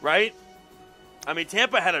 right? I mean,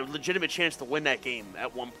 Tampa had a legitimate chance to win that game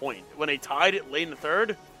at one point when they tied it late in the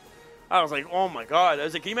third. I was like, oh my God! I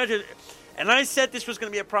was like, can you imagine? And I said this was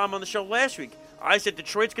going to be a problem on the show last week. I said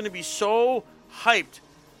Detroit's going to be so hyped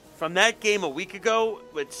from that game a week ago,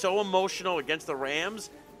 it's so emotional against the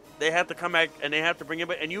Rams. They have to come back and they have to bring him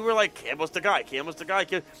back. And you were like, Campbell's the guy.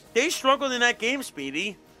 They struggled in that game,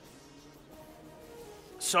 Speedy.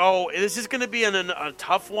 So this is going to be a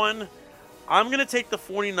tough one. I'm going to take the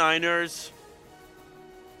 49ers.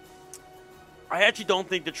 I actually don't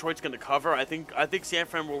think Detroit's going to cover. I think San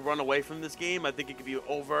Fran will run away from this game. I think it could be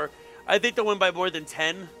over. I think they'll win by more than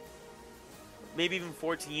 10, maybe even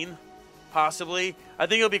 14. Possibly. I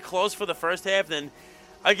think it'll be close for the first half. Then,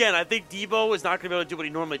 again, I think Debo is not going to be able to do what he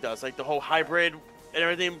normally does, like the whole hybrid and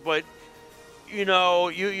everything. But,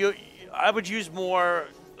 I would use more,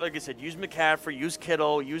 like I said, use McCaffrey, use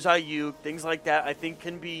Kittle, use Ayuk, things like that. I think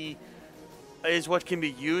is what can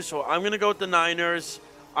be used. So I'm going to go with the Niners.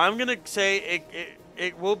 I'm going to say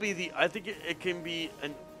it will be I think it can be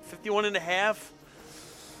an 51.5.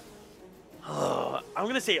 I'm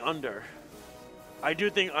going to say under. I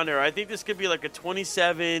do think under. I think this could be like a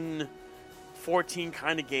 27-14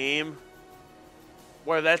 kind of game.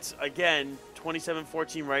 Where that's, again,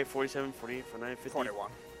 27-14, right? 47, 48, 49, 50.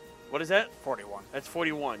 41. What is that? 41. That's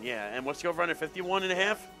 41, yeah. And what's the over-under?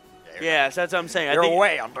 51.5? Yeah, so that's what I'm saying. You're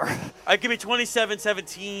way under. I could be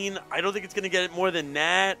 27-17. I don't think it's going to get it more than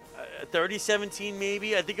that. 30-17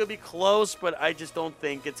 maybe. I think it'll be close, but I just don't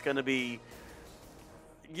think it's going to be.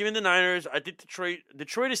 Given the Niners, I think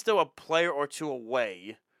Detroit is still a player or two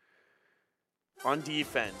away on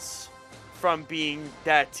defense from being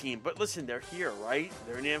that team. But listen, they're here, right?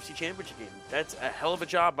 They're in the NFC Championship game. That's a hell of a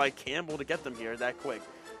job by Campbell to get them here that quick.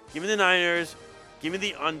 Give me the Niners. Give me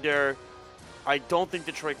the under. I don't think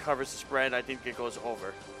Detroit covers the spread. I think it goes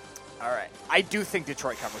over. All right. I do think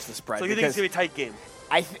Detroit covers the spread. So you think it's going to be a tight game?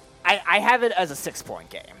 I have it as a 6-point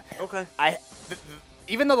game. Okay.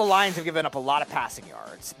 Even though the Lions have given up a lot of passing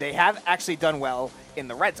yards, they have actually done well in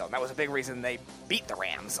the red zone. That was a big reason they beat the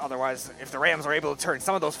Rams. Otherwise, if the Rams are able to turn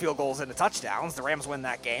some of those field goals into touchdowns, the Rams win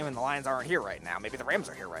that game, and the Lions aren't here right now. Maybe the Rams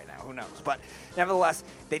are here right now. Who knows? But nevertheless,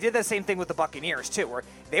 they did the same thing with the Buccaneers, too, where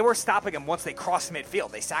they were stopping them once they crossed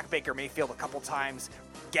midfield. They sacked Baker Mayfield a couple times,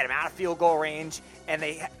 get him out of field goal range, and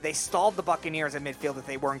they stalled the Buccaneers in midfield if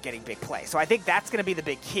they weren't getting big plays. So I think that's going to be the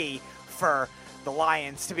big key for the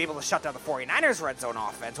Lions to be able to shut down the 49ers red zone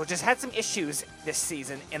offense, which has had some issues this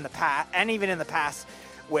season in the past and even in the past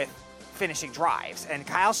with finishing drives. And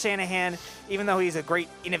Kyle Shanahan, even though he's a great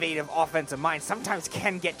innovative offensive mind, sometimes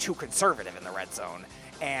can get too conservative in the red zone.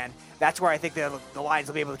 And that's where I think the Lions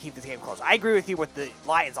will be able to keep this game close. I agree with you with the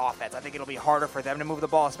Lions offense. I think it'll be harder for them to move the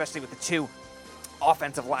ball, especially with the two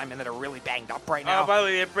offensive linemen that are really banged up right now. By the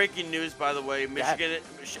way, breaking news, by the way, Michigan,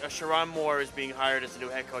 Sharon Moore is being hired as the new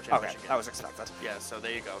head coach at Michigan. That was expected. Yeah, so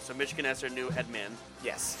there you go. So Michigan has their new head man.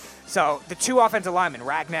 Yes. So the two offensive linemen,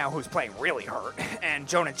 Ragnow, who's playing really hurt, and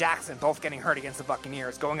Jonah Jackson, both getting hurt against the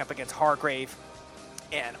Buccaneers, going up against Hargrave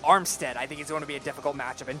and Armstead, I think it's going to be a difficult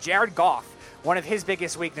matchup. And Jared Goff, one of his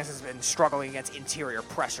biggest weaknesses has been struggling against interior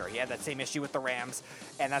pressure. He had that same issue with the Rams,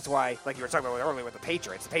 and that's why, like you were talking about earlier with the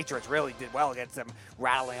Patriots really did well against them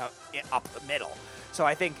rattling up the middle. So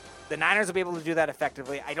I think the Niners will be able to do that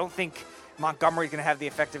effectively. I don't think Montgomery's going to have the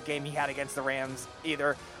effective game he had against the Rams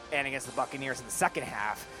either, and against the Buccaneers in the second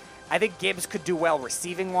half. I think Gibbs could do well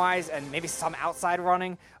receiving-wise and maybe some outside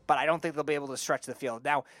running, but I don't think they'll be able to stretch the field.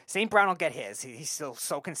 Now, St. Brown will get his. He's still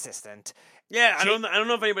so consistent. Yeah, I don't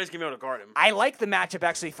know if anybody's going to be able to guard him. I like the matchup,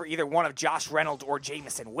 actually, for either one of Josh Reynolds or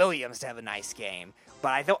Jameson Williams to have a nice game, but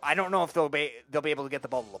I don't know if they'll be able to get the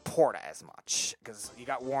ball to Laporta as much, because you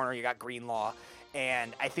got Warner, you got Greenlaw,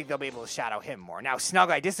 and I think they'll be able to shadow him more. Now,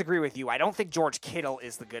 Snug, I disagree with you. I don't think George Kittle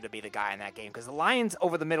is the good to be the guy in that game, because the Lions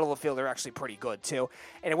over the middle of the field are actually pretty good, too.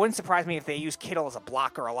 And it wouldn't surprise me if they use Kittle as a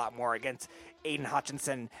blocker a lot more against Aiden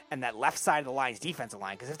Hutchinson and that left side of the Lions' defensive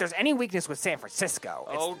line. Because if there's any weakness with San Francisco...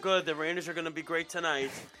 Oh, good. The Raiders are going to be great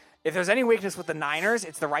tonight. If there's any weakness with the Niners,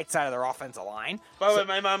 it's the right side of their offensive line. By the way,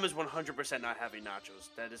 my mom is 100% not having nachos.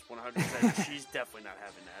 That is 100%. She's definitely not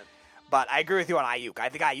having that. But I agree with you on Ayuk. I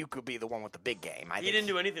think Ayuk could be the one with the big game. He didn't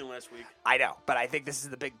do anything last week. I know, but I think this is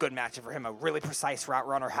the good matchup for him. A really precise route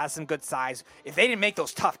runner, has some good size. If they didn't make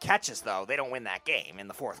those tough catches, though, they don't win that game in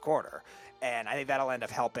the fourth quarter. And I think that'll end up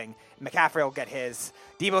helping. McCaffrey will get his.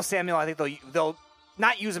 Deebo Samuel, I think they'll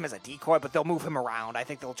not use him as a decoy, but they'll move him around. I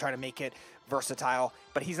think they'll try to make it versatile,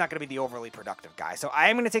 but he's not going to be the overly productive guy. So I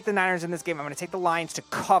am going to take the Niners in this game. I'm going to take the Lions to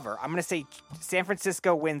cover. I'm going to say San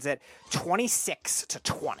Francisco wins it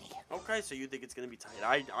 26-20. Okay, so you think it's going to be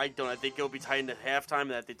tight. I don't. I think it'll be tight at halftime,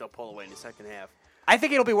 and I think they'll pull away in the second half. I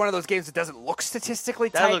think it'll be one of those games that doesn't look statistically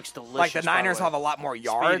tight. That looks delicious. Like the Niners will have a lot more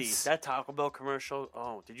yards. Speedy, that Taco Bell commercial.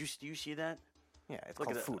 Oh, do you see that? Yeah, it's Look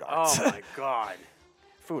called at Food that. Arts. Oh my God.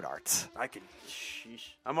 Food Arts.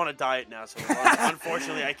 Sheesh. I'm on a diet now, so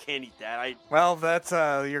unfortunately I can't eat that. Well, that's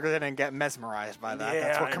you're gonna get mesmerized by that. Yeah,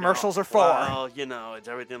 That's what I commercials know. are for. Well, it's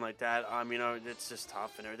everything like that. It's just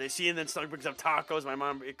tough and everything. See, and then Snug brings up tacos. My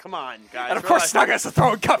mom, come on, guys. And of course, Snug has to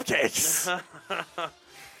throw in cupcakes.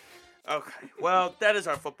 Okay, well, that is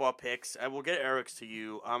our football picks. I will get Eric's to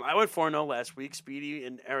you. I went 4-0 last week. Speedy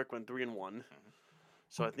and Eric went 3-1.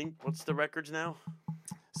 So I think, what's the records now?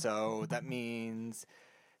 So that means,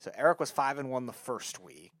 Eric was 5-1 the first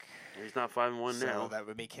week. He's not 5-1 now. So that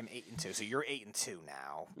would make him 8-2. So you're 8-2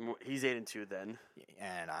 now. He's 8-2 then.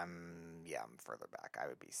 And I'm further back. I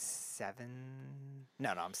would be 7. No,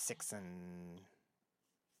 I'm 6 and.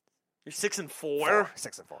 You're 6-4. 6-4.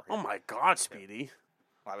 Yeah. Oh my God, Speedy.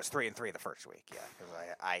 Well, I was 3-3 the first week. Yeah, because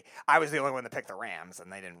I was the only one that picked the Rams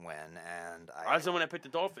and they didn't win, and I was the one that picked the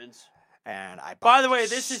Dolphins. And I. By the way,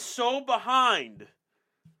 this is so behind.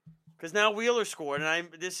 Because now Wheeler scored, and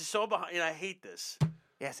this is so behind, and I hate this.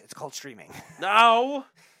 Yes, it's called streaming. No.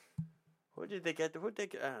 Who did they get?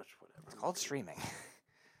 Whatever. It's called streaming.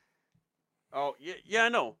 Oh yeah, I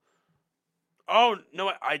know. Oh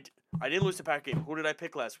no, I didn't lose the Packer game. Who did I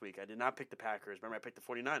pick last week? I did not pick the Packers. Remember, I picked the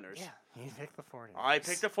 49ers. Yeah, you picked the 49ers. I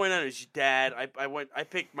picked the 49ers. Dad, I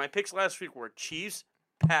picked my picks last week were Chiefs,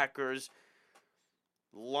 Packers,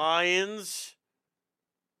 Lions,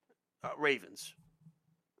 Ravens.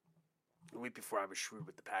 The week before, I was shrewd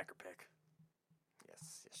with the Packer pick.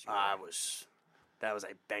 Yes, you were.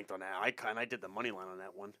 I banked on that. I did the money line on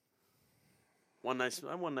that one.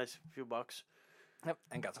 I won nice few bucks. Yep,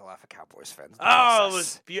 and got to laugh at Cowboys fans. Oh, it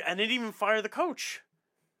was and they didn't even fire the coach,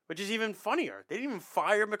 which is even funnier. They didn't even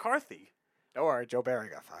fire McCarthy. Don't worry, Joe Barry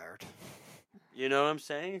got fired. You know what I'm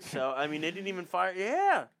saying? So, they didn't even fire.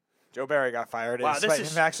 Yeah. Joe Barry got fired. Wow, this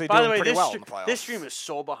is actually by doing the way, pretty well in the playoffs. This stream is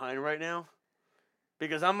so behind right now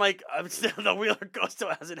because I'm still the Wheeler Ghost still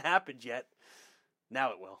hasn't happened yet.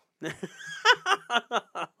 Now it will.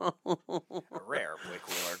 A rare Blake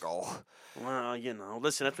Wheeler goal. Well,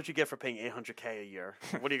 listen, that's what you get for paying $800K a year.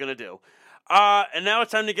 What are you going to do? And now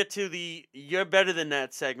it's time to get to the You're Better Than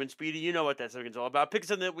That segment. Speedy, you know what that segment's all about. Pick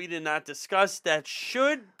something that we did not discuss that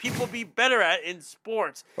should people be better at in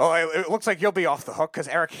sports. Well, it looks like you'll be off the hook because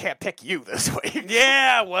Eric can't pick you this week.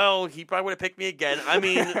 Yeah, well, he probably would have picked me again. I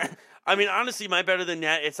mean, honestly, my Better Than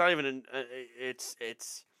That, it's not even it's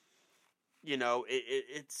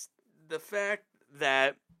the fact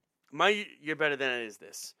that my You're Better Than That is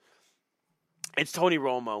this. It's Tony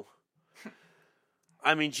Romo.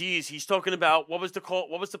 I mean, geez, he's talking about what was the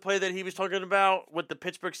play that he was talking about with the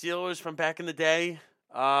Pittsburgh Steelers from back in the day?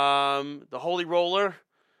 The Holy Roller.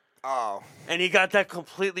 Oh. And he got that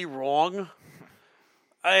completely wrong.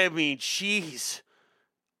 I mean, jeez.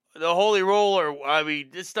 the Holy Roller. I mean,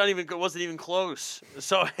 it's not even. It wasn't even close.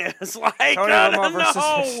 So it's like Tony Romo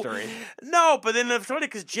versus history. No, but then it's funny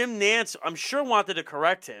because Jim Nantz, I'm sure, wanted to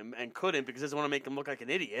correct him and couldn't because he doesn't want to make him look like an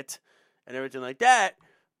idiot and everything like that.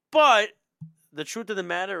 But the truth of the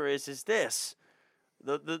matter is this: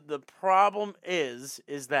 the problem is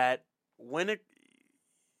that when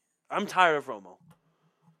I'm tired of Romo.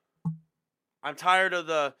 I'm tired of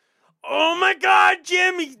the, oh my God,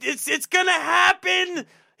 Jim, it's gonna happen.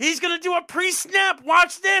 He's gonna do a pre-snap.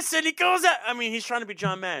 Watch this, and he goes out. I mean, he's trying to be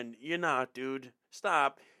John Madden. You're not, dude.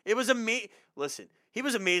 Stop. It was amazing. Listen, he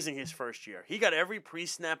was amazing his first year. He got every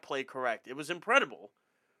pre-snap play correct. It was incredible.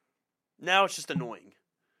 Now it's just annoying.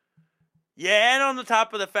 Yeah, and on the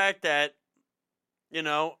top of the fact that,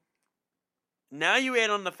 now you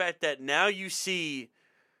add on the fact that now you see,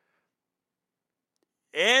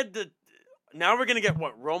 now we're going to get,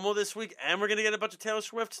 Romo this week, and we're going to get a bunch of Taylor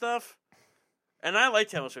Swift stuff? And I like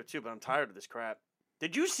Taylor Swift, too, but I'm tired of this crap.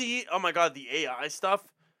 Did you see, oh my God, the AI stuff?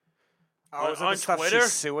 Oh, on the stuff Twitter?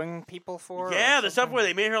 she's suing people for? Yeah, the stuff where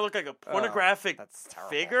they made her look like a pornographic that's terrible.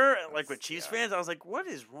 figure, like with Chiefs fans. I was like, what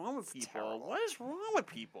is wrong with people? terrible. What is wrong with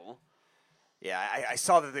people? Yeah, I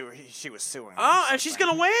saw that she was suing. Oh, and she's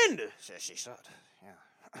going to win. She should,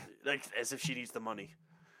 yeah. Like, as if she needs the money.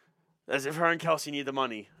 As if her and Kelsey need the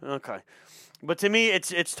money. Okay. But to me,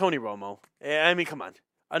 it's Tony Romo. I mean, come on.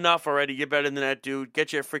 Enough already. You're better than that, dude.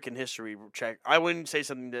 Get your freaking history check. I wouldn't say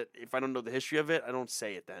something that, if I don't know the history of it, I don't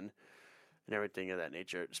say it then. And everything of that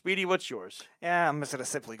nature. Speedy, what's yours? Yeah, I'm just going to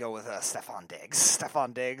simply go with Stephon Diggs.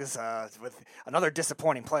 Stephon Diggs with another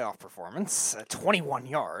disappointing playoff performance, 21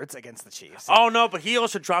 yards against the Chiefs. Oh, no, but he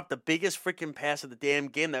also dropped the biggest freaking pass of the damn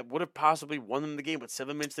game that would have possibly won them the game with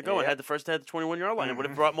 7 minutes to go and had the 21-yard line. It would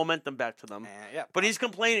have brought momentum back to them. Yeah. But he's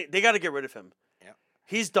complaining. They got to get rid of him. Yeah.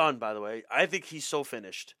 He's done, by the way. I think he's so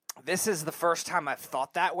finished. This is the first time I've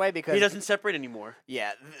thought that way because... He doesn't separate anymore.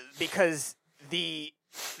 Yeah, because the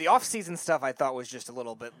off-season stuff I thought was just a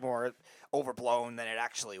little bit more overblown than it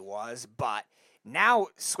actually was, but now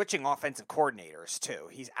switching offensive coordinators too.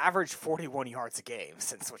 He's averaged 41 yards a game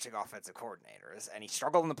since switching offensive coordinators, and he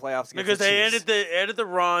struggled in the playoffs because the they Chiefs. added the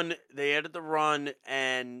run. They added the run,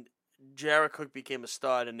 and Jared Cook became a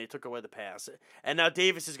stud, and they took away the pass. And now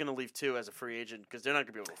Davis is going to leave too as a free agent because they're not going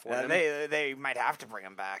to be able to afford him. They might have to bring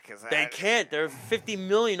him back. They can't. They're $50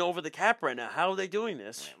 million over the cap right now. How are they doing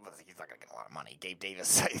this? He's not going to get a lot of money. Gabe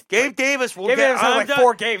Davis. Gabe Davis will Gabe get. Davis had like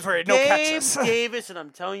 4 games where he had no catches. Gabe Davis, and I'm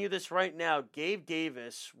telling you this right now, Gabe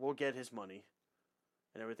Davis will get his money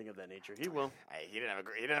and everything of that nature. He will. He didn't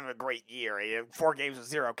have a great year. He had 4 games with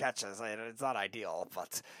 0 catches. It's not ideal,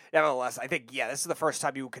 but nevertheless, I think this is the first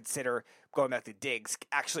time you would consider going back to Diggs,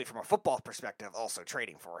 actually from a football perspective, also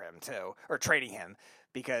trading for him too, or trading him,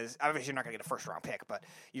 because obviously you're not going to get a first-round pick, but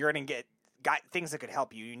you're going to get things that could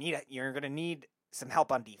help you. You're going to need some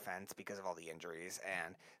help on defense because of all the injuries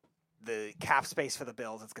and the cap space for the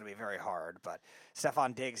Bills. It's going to be very hard, but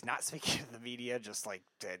Stephon Diggs not speaking to the media, just like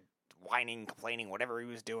whining, complaining, whatever he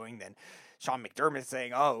was doing. Then Sean McDermott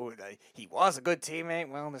saying, he was a good teammate.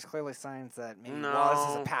 Well, there's clearly signs that maybe was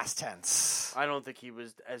as a past tense. I don't think he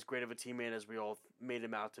was as great of a teammate as we all made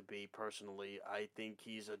him out to be, personally. I think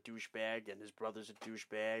he's a douchebag, and his brother's a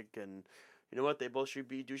douchebag, and you know what? They both should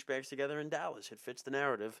be douchebags together in Dallas. It fits the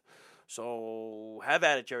narrative. So have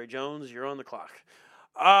at it, Jerry Jones. You're on the clock.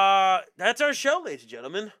 That's our show, ladies and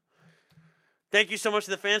gentlemen. Thank you so much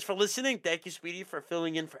to the fans for listening. Thank you, Speedy, for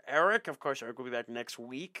filling in for Eric. Of course, Eric will be back next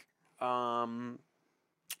week. And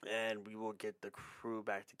we will get the crew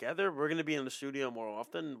back together. We're going to be in the studio more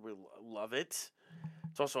often. We love it.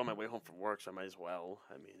 It's also on my way home from work, so I might as well.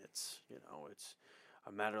 I mean, it's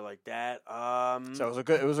a matter like that. So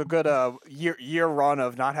it was a good year run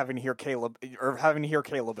of not having to hear Caleb in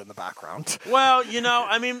the background. Well,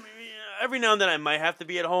 I mean, every now and then I might have to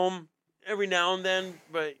be at home. Every now and then,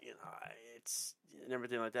 but it's and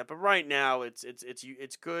everything like that. But right now, it's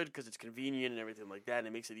good because it's convenient and everything like that, and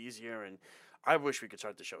it makes it easier. And I wish we could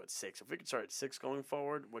start the show at 6. If we could start at 6 going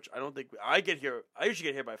forward, which I don't think I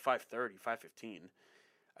usually get here by 5:30, 5:15.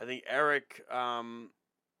 I think Eric, and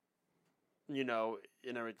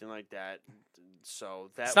everything like that.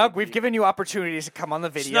 So that Snug, we've given you opportunities to come on the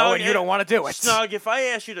video, and you don't want to do it. Snug, if I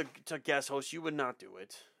asked you to guest host, you would not do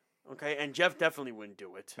it. Okay, and Jeff definitely wouldn't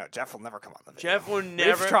do it. No, Jeff will never come on the video. Jeff will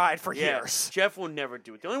never. We've tried for years. Jeff will never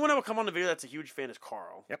do it. The only one that will come on the video that's a huge fan is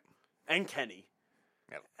Carl. Yep. And Kenny.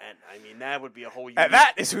 Yep. And I mean that would be a whole. Unique... And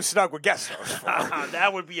that is who Snug would guest host for.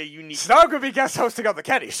 That would be a unique. Snug would be guest hosting on the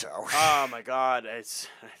Kenny Show. Oh my God,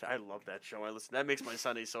 I love that show. That makes my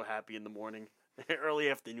Sunday so happy in the morning, early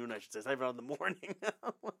afternoon, I should say. It's not even in the morning.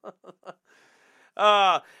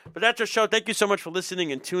 But that's our show. Thank you so much for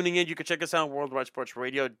listening and tuning in. You can check us out on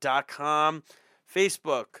worldwidesportsradio.com,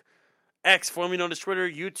 Facebook, X, formerly known as Twitter,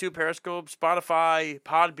 YouTube, Periscope, Spotify,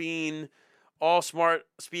 Podbean, all smart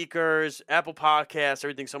speakers, Apple Podcasts,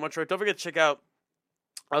 everything so much. Right. Don't forget to check out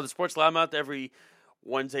the Sports Loudmouth every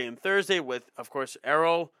Wednesday and Thursday with, of course,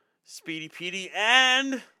 Errol, Speedy Petey,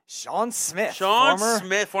 and Sean Smith.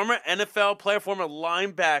 Smith, former NFL player, former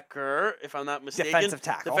linebacker, if I'm not mistaken.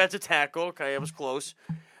 Defensive tackle. Okay, I was close.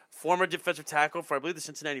 Former defensive tackle for, I believe, the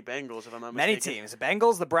Cincinnati Bengals, if I'm not mistaken. Many teams. The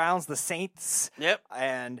Bengals, the Browns, the Saints. Yep.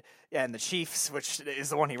 And the Chiefs, which is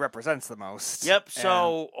the one he represents the most. Yep,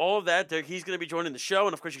 so all of that, he's going to be joining the show.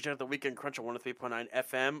 And, of course, you can check out the Weekend Crunch on 103.9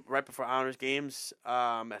 FM right before Islanders games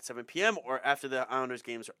at 7 p.m. or after the Islanders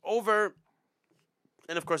games are over.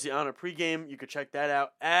 And, of course, the Islander pregame, you can check that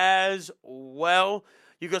out as well.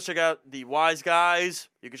 You can check out the Wise Guys.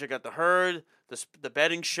 You can check out the Herd, the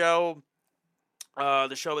betting show,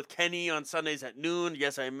 the show with Kenny on Sundays at noon.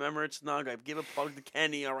 Yes, I remember it, Snug. I give a plug to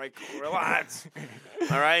Kenny. All right, relax.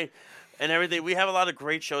 All right, and everything. We have a lot of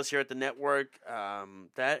great shows here at the network,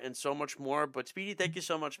 that and so much more. But, Speedy, thank you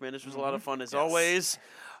so much, man. This was a lot of fun as always.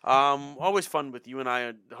 Always fun with you and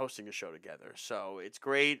I hosting a show together. So it's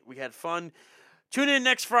great. We had fun. Tune in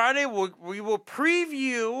next Friday. We will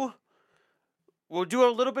preview. We'll do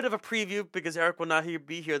a little bit of a preview because Eric will not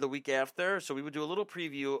be here the week after. So we will do a little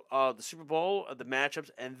preview of the Super Bowl, of the matchups,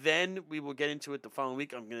 and then we will get into it the following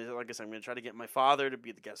week. I'm gonna try to get my father to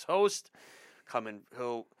be the guest host.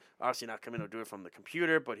 He'll obviously not come in or do it from the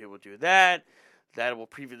computer, but he will do that. That will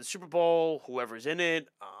preview the Super Bowl, whoever's in it,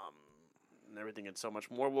 and everything and so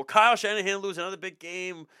much more. Will Kyle Shanahan lose another big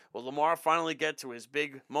game? Will Lamar finally get to his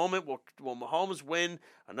big moment? Will Mahomes win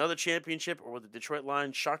another championship? Or will the Detroit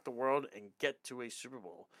Lions shock the world and get to a Super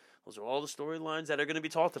Bowl? Those are all the storylines that are going to be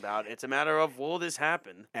talked about. It's a matter of, will this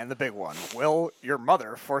happen? And the big one, will your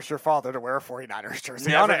mother force your father to wear a 49ers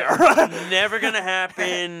jersey Never, on air? Never going to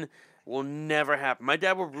happen. Will never happen. My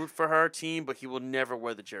dad will root for her team, but he will never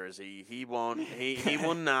wear the jersey. He won't. He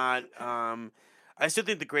will not. I still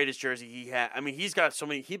think the greatest jersey he had. I mean, he's got so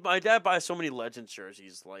many. My dad buys so many Legends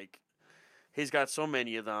jerseys. Like, he's got so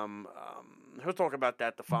many of them. He'll talk about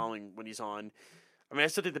that the following when he's on. I mean, I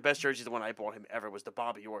still think the best jersey, the one I bought him ever, was the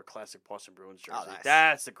Bobby Orr Classic Boston Bruins jersey. Oh, nice.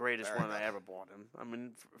 That's the greatest one I ever bought him. I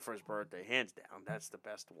mean, for his birthday, hands down, that's the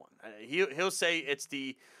best one. He'll say it's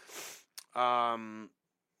the. Oh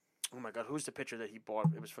my God, who's the pitcher that he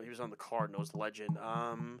bought? He was on the Cardinals, legend.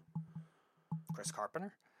 Chris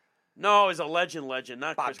Carpenter. No, he's a legend,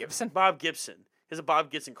 not Bob Chris Gibson? Bob Gibson. He has a Bob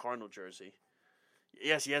Gibson Cardinal jersey.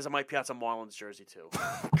 Yes, he has a Mike Piazza Marlins jersey, too.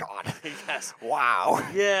 God. Yes. Wow.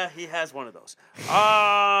 Yeah, he has one of those.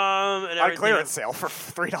 On clearance sale for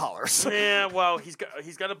 $3. Yeah, well, he's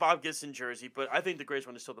got a Bob Gibson jersey, but I think the greatest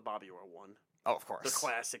one is still the Bobby Orr one. Oh, of course. The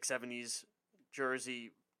classic 70s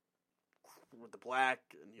jersey with the black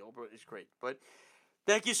and the over. It's great. But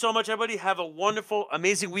thank you so much, everybody. Have a wonderful,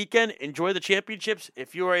 amazing weekend. Enjoy the championships.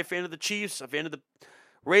 If you are a fan of the Chiefs, a fan of the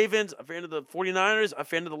Ravens, a fan of the 49ers, a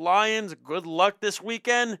fan of the Lions, good luck this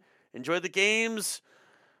weekend. Enjoy the games.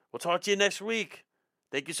 We'll talk to you next week.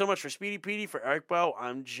 Thank you so much for Speedy Petey, for Eric Bow.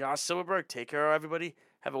 I'm Josh Silverberg. Take care, everybody.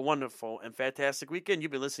 Have a wonderful and fantastic weekend.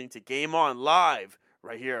 You've been listening to Game On live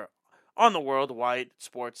right here on the Worldwide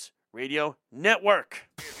Sports Radio Network.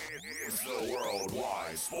 It's the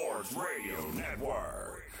Worldwide Sports Radio Network.